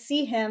 I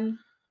see him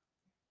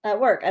at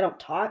work. I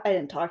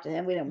didn't talk to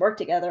him. We didn't work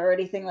together or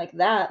anything like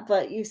that.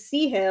 But you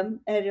see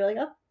him, and you're like,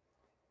 oh,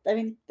 I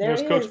mean, there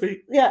There's he Coach is.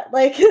 Pete. Yeah,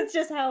 like it's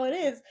just how it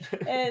is.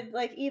 And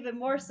like even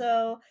more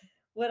so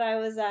when I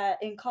was at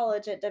in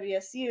college at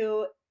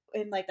WSU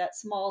in like that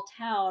small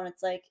town,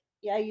 it's like,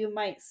 yeah, you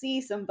might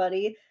see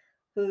somebody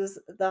who's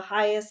the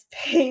highest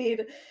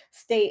paid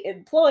state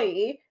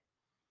employee,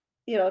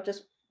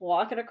 just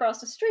walking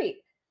across the street.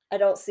 I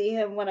don't see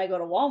him when I go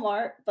to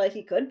Walmart, but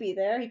he could be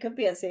there. He could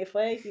be at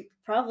Safeway. He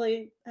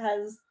probably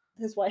has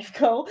his wife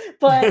go,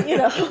 but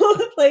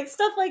like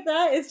stuff like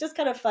that is just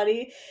kind of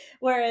funny.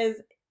 Whereas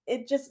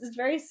it just is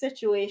very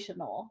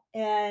situational.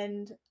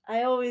 And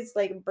I always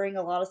like bring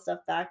a lot of stuff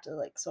back to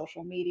like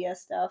social media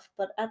stuff,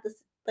 but at this,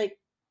 like,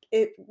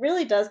 it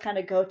really does kind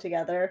of go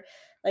together.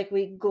 Like,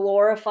 we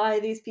glorify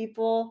these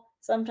people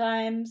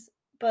sometimes,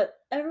 but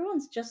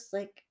everyone's just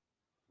like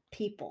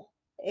people,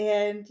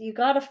 and you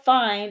got to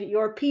find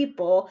your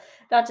people.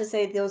 Not to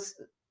say those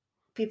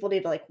people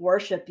need to like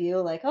worship you,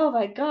 like, oh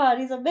my god,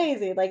 he's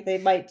amazing, like they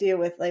might do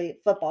with a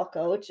football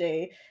coach,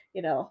 you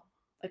know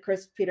a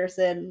Chris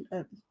Peterson,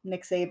 a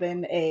Nick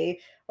Saban,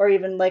 or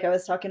even like I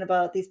was talking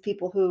about these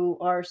people who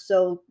are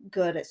so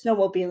good at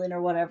snowmobiling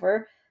or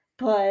whatever.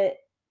 But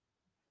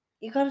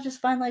you got to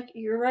just find like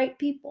your right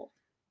people,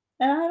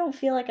 and I don't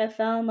feel like I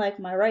found like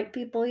my right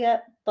people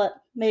yet, but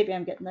maybe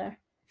I'm getting there.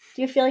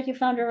 Do you feel like you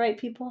found your right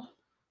people?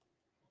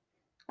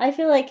 I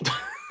feel like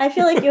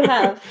you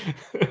have.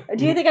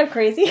 Do you think I'm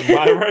crazy? Am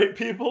I right,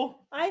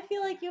 people? I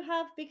feel like you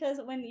have, because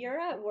when you're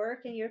at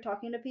work and you're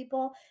talking to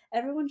people,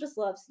 everyone just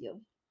loves you.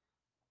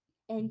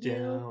 And Yeah, I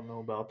you don't know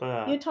about you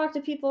that. talk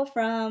to people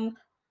from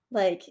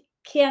like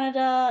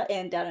Canada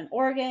and down in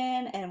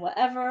Oregon and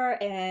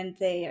whatever, and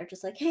they are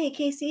just like, "Hey,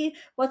 Casey,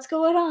 what's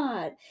going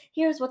on?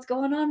 Here's what's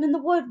going on in the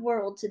wood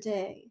world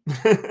today."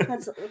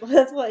 That's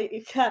what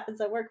happens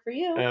at work for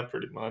you, Yeah,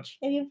 pretty much.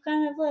 and you've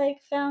kind of like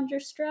found your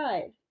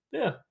stride.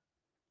 Yeah.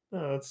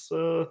 No, it's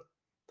I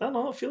don't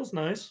know, it feels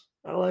nice.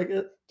 I like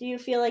it. Do you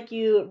feel like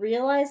you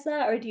realize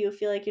that, or do you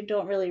feel like you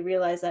don't really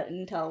realize that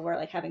until we're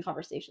like having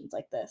conversations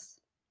like this?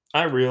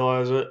 I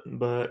realize it,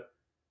 but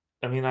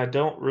I mean, I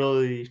don't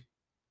really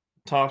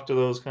talk to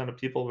those kind of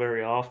people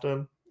very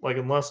often. Like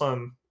unless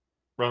I'm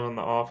running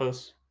the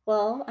office.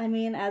 Well, I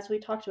mean, as we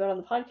talked about on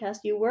the podcast,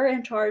 you were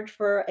in charge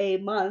for a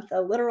month,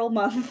 a literal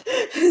month.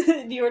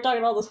 You were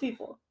talking to all those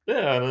people.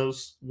 Yeah, and it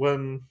was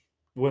when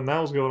that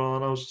was going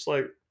on, I was just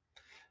like,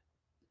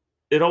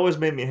 it always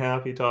made me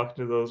happy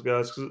talking to those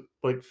guys because it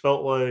like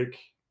felt like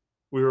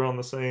we were on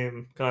the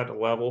same kind of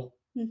level.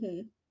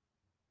 Hmm.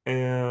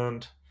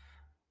 And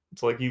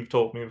it's like you've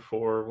told me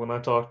before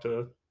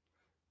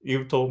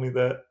you've told me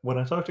that when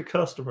I talk to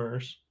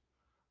customers,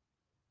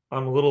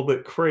 I'm a little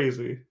bit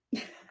crazy.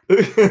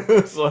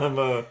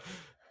 So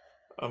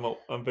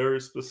I'm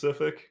very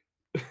specific.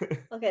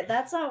 Okay,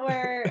 that's not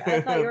where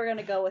I thought you were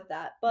gonna go with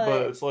that, But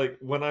but it's like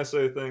when I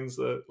say things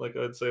that like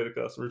I'd say to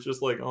customers,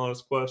 just like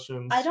honest I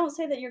questions. don't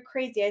say that you're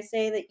crazy. I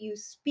say that you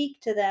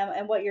speak to them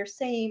and what you're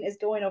saying is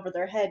going over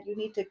their head. You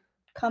need to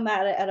come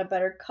at it at a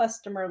better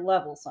customer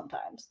level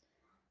sometimes.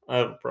 I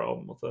have a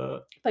problem with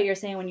that. But you're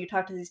saying when you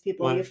talk to these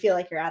people, you My feel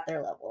like you're at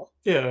their level.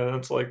 Yeah,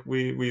 it's like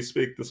we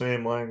speak the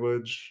same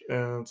language,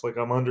 and it's like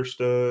I'm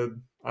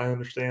understood. I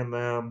understand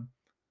them,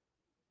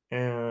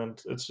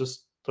 and it's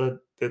just that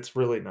it's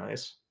really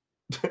nice.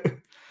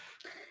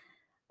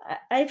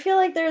 I feel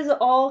like there's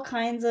all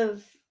kinds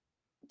of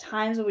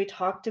times when we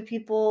talk to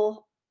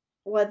people,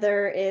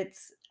 whether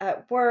it's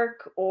at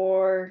work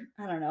or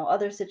I don't know,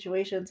 other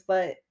situations,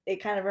 but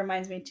it kind of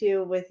reminds me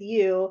too with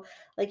you,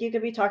 like you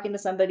could be talking to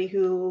somebody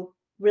who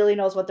really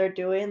knows what they're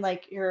doing,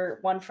 like your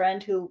one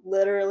friend who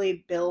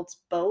literally builds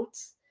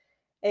boats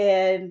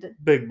and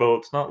Big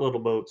boats, not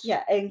little boats.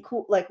 yeah, and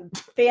cool like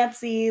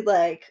fancy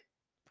like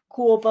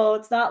cool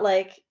boats, not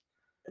like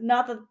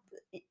not the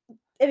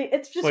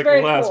it's just Like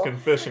very cool. Alaskan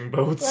fishing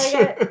boats.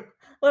 Like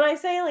when I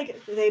say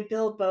like they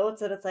build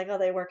boats and it's like, oh,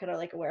 they work at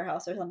like a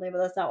warehouse or something, but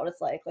that's not what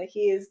it's like. Like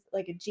he is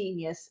like a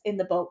genius in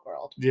the boat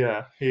world.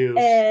 Yeah, he is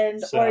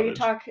And or you savage.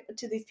 talk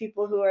to these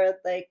people who are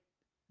like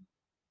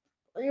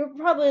you're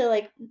probably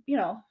like,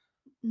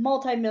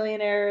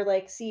 multimillionaire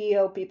like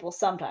CEO people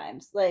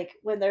sometimes, like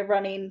when they're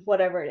running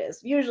whatever it is.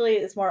 Usually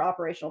it's more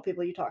operational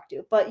people you talk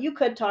to, but you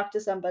could talk to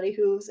somebody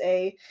who's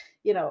a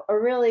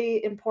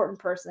really important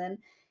person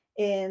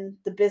in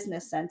the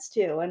business sense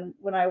too. And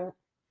when I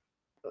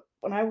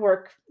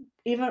work,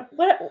 even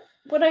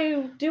when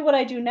I do what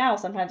I do now,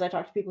 sometimes I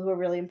talk to people who are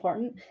really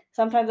important.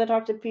 Sometimes I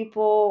talk to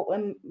people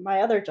in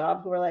my other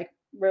job who are like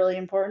really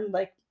important,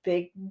 like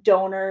big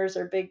donors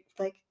or big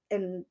like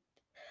and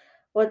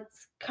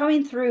what's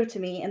coming through to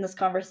me in this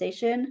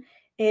conversation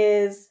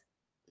is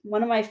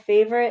one of my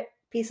favorite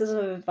pieces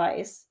of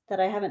advice that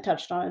I haven't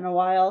touched on in a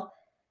while,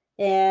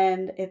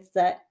 and it's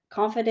that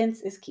confidence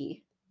is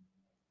key.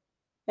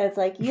 It's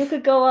like you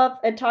could go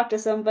up and talk to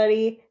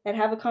somebody and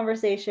have a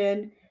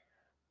conversation,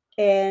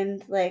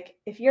 and like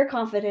if you're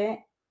confident,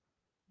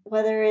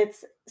 whether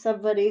it's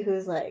somebody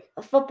who's like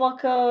a football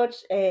coach,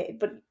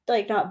 but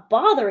like not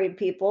bothering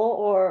people,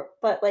 or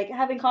but like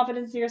having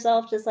confidence in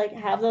yourself, just like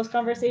have those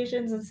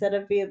conversations instead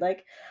of being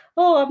like,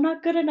 oh, I'm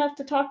not good enough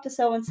to talk to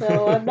so and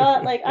so. I'm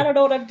not like I don't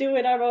know what I'm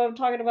doing. I don't know what I'm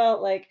talking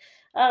about. Like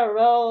I don't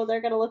know.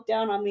 They're gonna look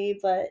down on me,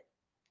 but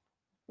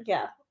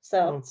yeah.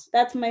 So That's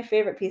that's my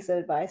favorite piece of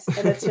advice,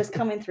 and it's just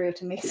coming through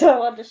to me. So I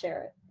wanted to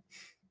share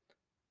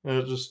it.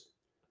 it just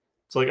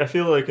it's like I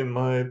feel like in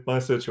my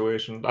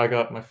situation, I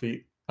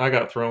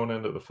got thrown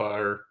into the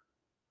fire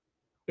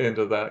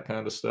into that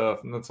kind of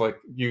stuff, and it's like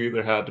you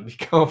either had to be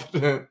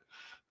confident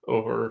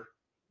or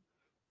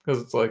because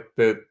it's like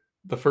the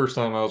first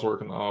time I was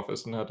working in the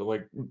office and had to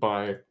like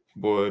buy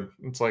wood,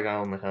 it's like I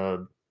only had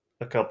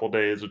a couple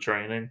days of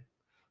training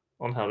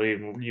on how to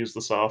even use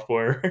the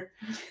software.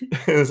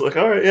 And it's like,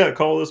 all right, yeah,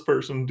 call this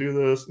person, do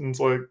this, and it's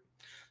like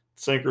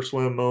sink or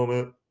swim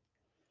moment.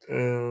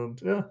 And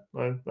yeah,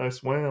 I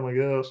swam, I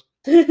guess.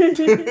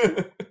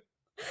 I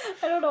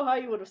don't know how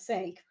you would have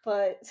sank,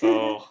 but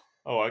Oh,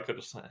 I could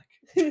have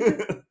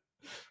sank.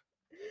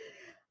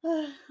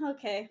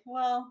 okay.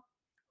 Well,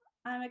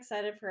 I'm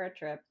excited for our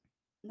trip.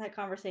 That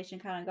conversation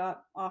kind of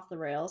got off the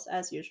rails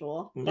as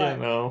usual, Yeah, but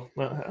no,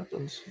 that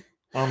happens.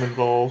 I'm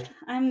involved.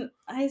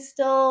 I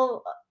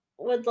still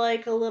would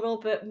like a little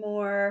bit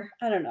more,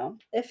 I don't know.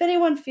 If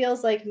anyone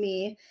feels like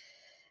me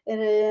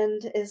and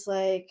is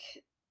like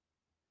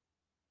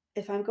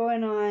if I'm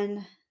going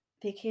on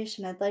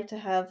vacation, I'd like to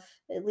have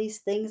at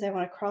least things I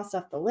want to cross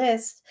off the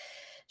list.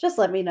 Just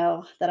let me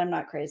know that I'm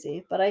not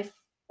crazy. But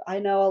I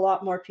know a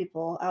lot more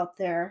people out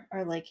there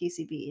are like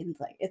UCB and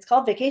like it's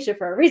called vacation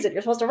for a reason.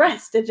 You're supposed to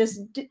rest and just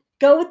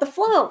go with the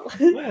flow.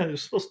 Yeah, you're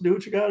supposed to do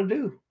what you got to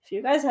do. If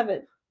you guys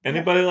haven't,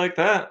 Anybody like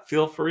that,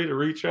 feel free to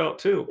reach out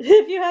too.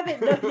 if you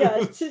haven't, yeah,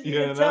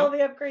 You tell know?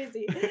 me I'm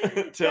crazy.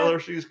 Tell Yeah, her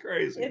she's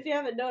crazy. if you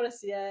haven't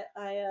noticed yet,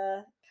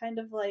 I kind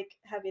of like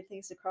having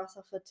things to cross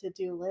off a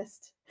to-do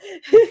list.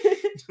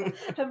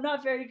 I'm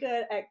not very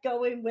good at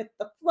going with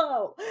the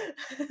flow,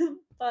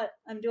 but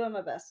I'm doing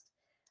my best.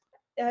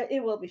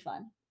 It will be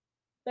fun.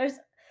 There's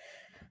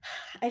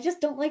I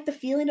just don't like the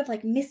feeling of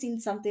like missing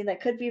something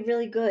that could be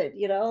really good,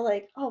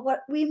 like, oh,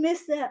 what we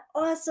missed that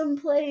awesome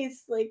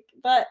place. Like,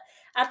 but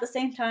at the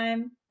same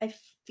time, I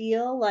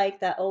feel like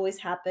that always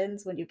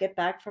happens when you get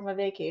back from a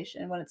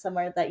vacation, when it's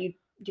somewhere that you've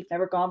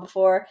never gone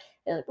before.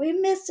 You're like, we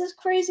missed this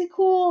crazy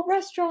cool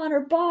restaurant or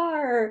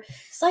bar or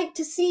sight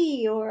to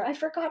see, or I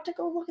forgot to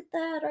go look at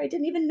that, or I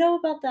didn't even know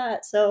about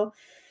that. So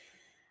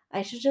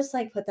I should just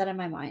like put that in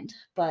my mind.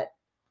 But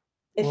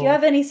if you Well,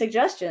 have any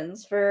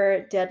suggestions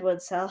for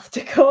Deadwood, South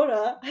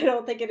Dakota, I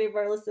don't think any of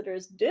our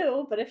listeners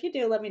do, but if you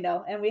do, let me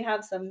know. And we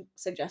have some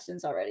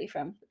suggestions already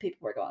from the people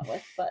we're going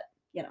with, but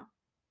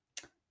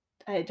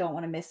I don't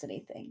want to miss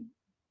anything.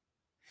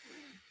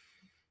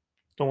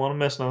 don't want to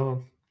miss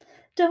nothing.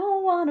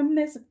 Don't want to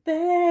miss a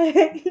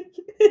thing.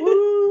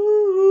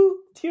 Woo!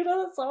 Do you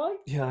know that song?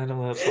 Yeah, I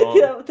know that song.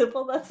 Yeah,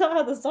 well, that's not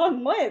how the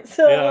song went.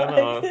 So yeah, I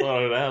know. I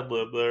thought I'd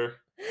ad-lib there.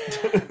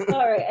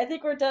 All right, I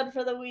think we're done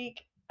for the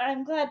week.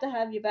 I'm glad to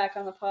have you back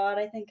on the pod.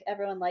 I think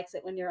everyone likes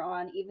it when you're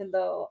on, even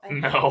though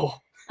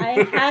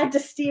I had to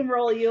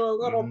steamroll you a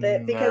little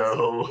bit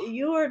because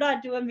you were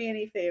not doing me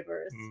any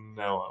favors.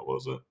 No, I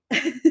wasn't.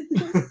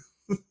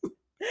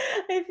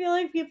 I feel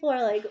like people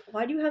are like,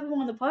 why do you have him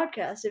on the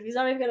podcast if he's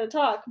not even going to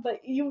talk?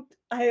 But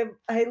I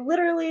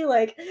literally,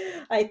 like,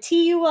 I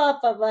tee you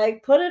up. I'm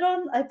like,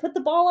 I put the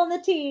ball on the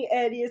tee,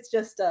 and it's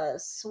just a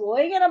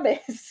swing and a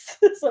miss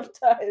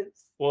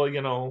sometimes. Well,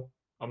 I'm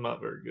not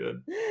very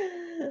good.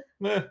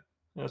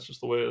 That's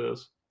just the way it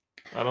is.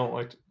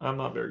 I'm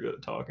not very good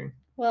at talking.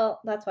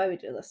 Well, that's why we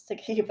do this, to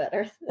get you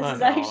better.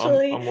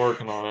 I'm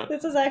working on it.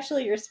 This is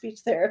actually your speech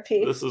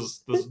therapy. This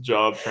is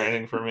job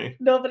training for me.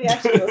 Nobody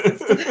actually listens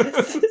to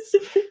this.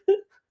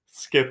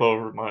 Skip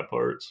over my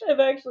parts. I'm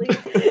actually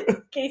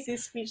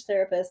Casey's speech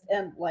therapist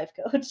and life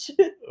coach.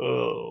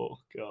 Oh,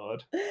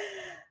 God.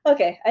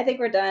 Okay, I think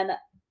we're done.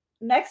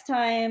 Next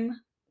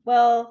time,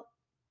 well,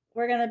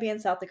 we're going to be in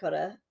South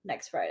Dakota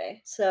next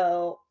Friday.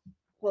 So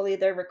we'll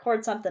either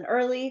record something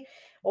early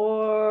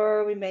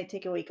or we may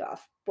take a week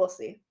off. We'll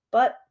see.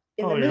 But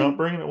you're not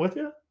bringing it with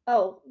you?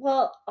 Oh,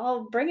 well,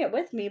 I'll bring it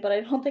with me, but I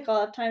don't think I'll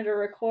have time to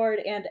record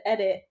and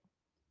edit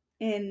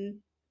in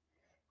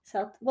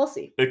South. We'll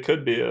see. It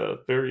could be a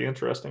very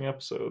interesting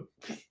episode.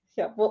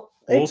 Yeah, we'll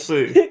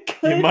see.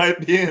 You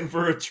might be in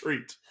for a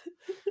treat.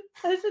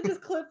 I should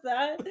just clip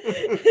that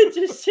and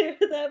just share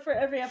that for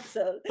every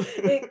episode.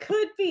 It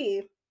could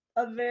be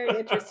a very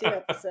interesting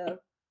episode.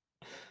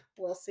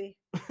 We'll see.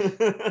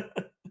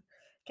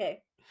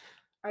 Okay.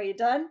 Are you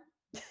done?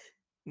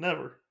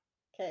 Never.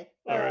 Okay.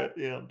 All right.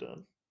 Yeah, I'm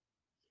done.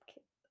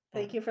 Okay.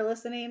 Thank you for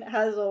listening.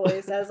 As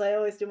always, as I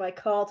always do my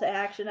call to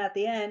action at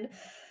the end.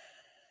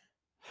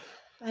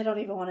 I don't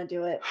even want to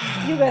do it.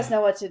 You guys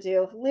know what to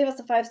do. Leave us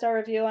a 5-star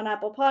review on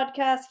Apple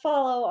Podcasts,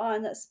 follow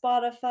on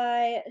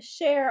Spotify,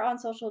 share on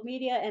social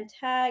media, and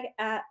tag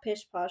at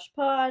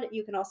PishPoshPod.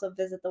 You can also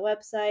visit the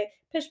website,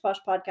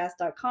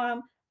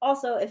 pishposhpodcast.com.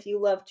 Also, if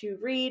you love to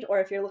read or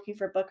if you're looking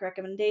for book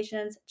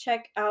recommendations,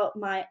 check out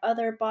my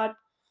other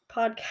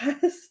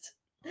podcast,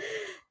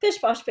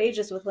 Pish Posh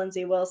Pages with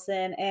Lindsey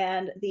Wilson,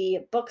 and the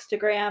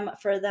Bookstagram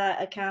for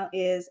that account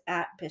is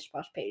at Pish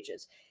Posh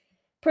Pages.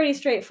 Pretty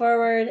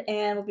straightforward,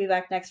 and we'll be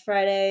back next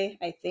Friday.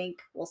 I think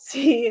we'll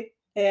see.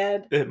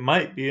 And it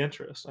might be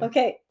interesting.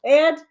 Okay,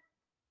 and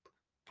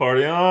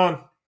party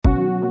on.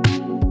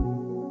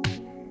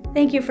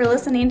 Thank you for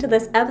listening to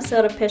this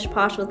episode of Pish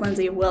Posh with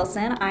Lindsey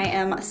Wilson. I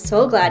am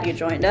so glad you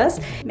joined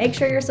us. Make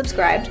sure you're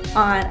subscribed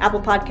on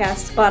Apple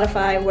Podcasts,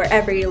 Spotify,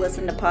 wherever you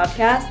listen to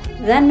podcasts.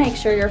 Then make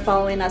sure you're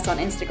following us on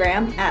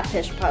Instagram at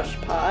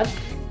PishPoshPod.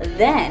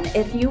 Then,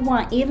 if you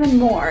want even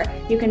more,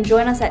 you can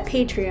join us at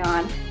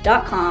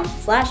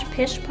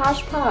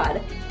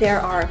patreon.com/pishposhpod.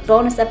 There are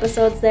bonus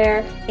episodes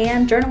there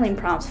and journaling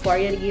prompts for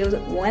you to use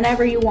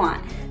whenever you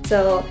want.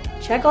 So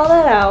check all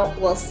that out.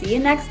 We'll see you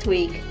next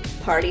week.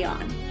 Party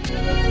on.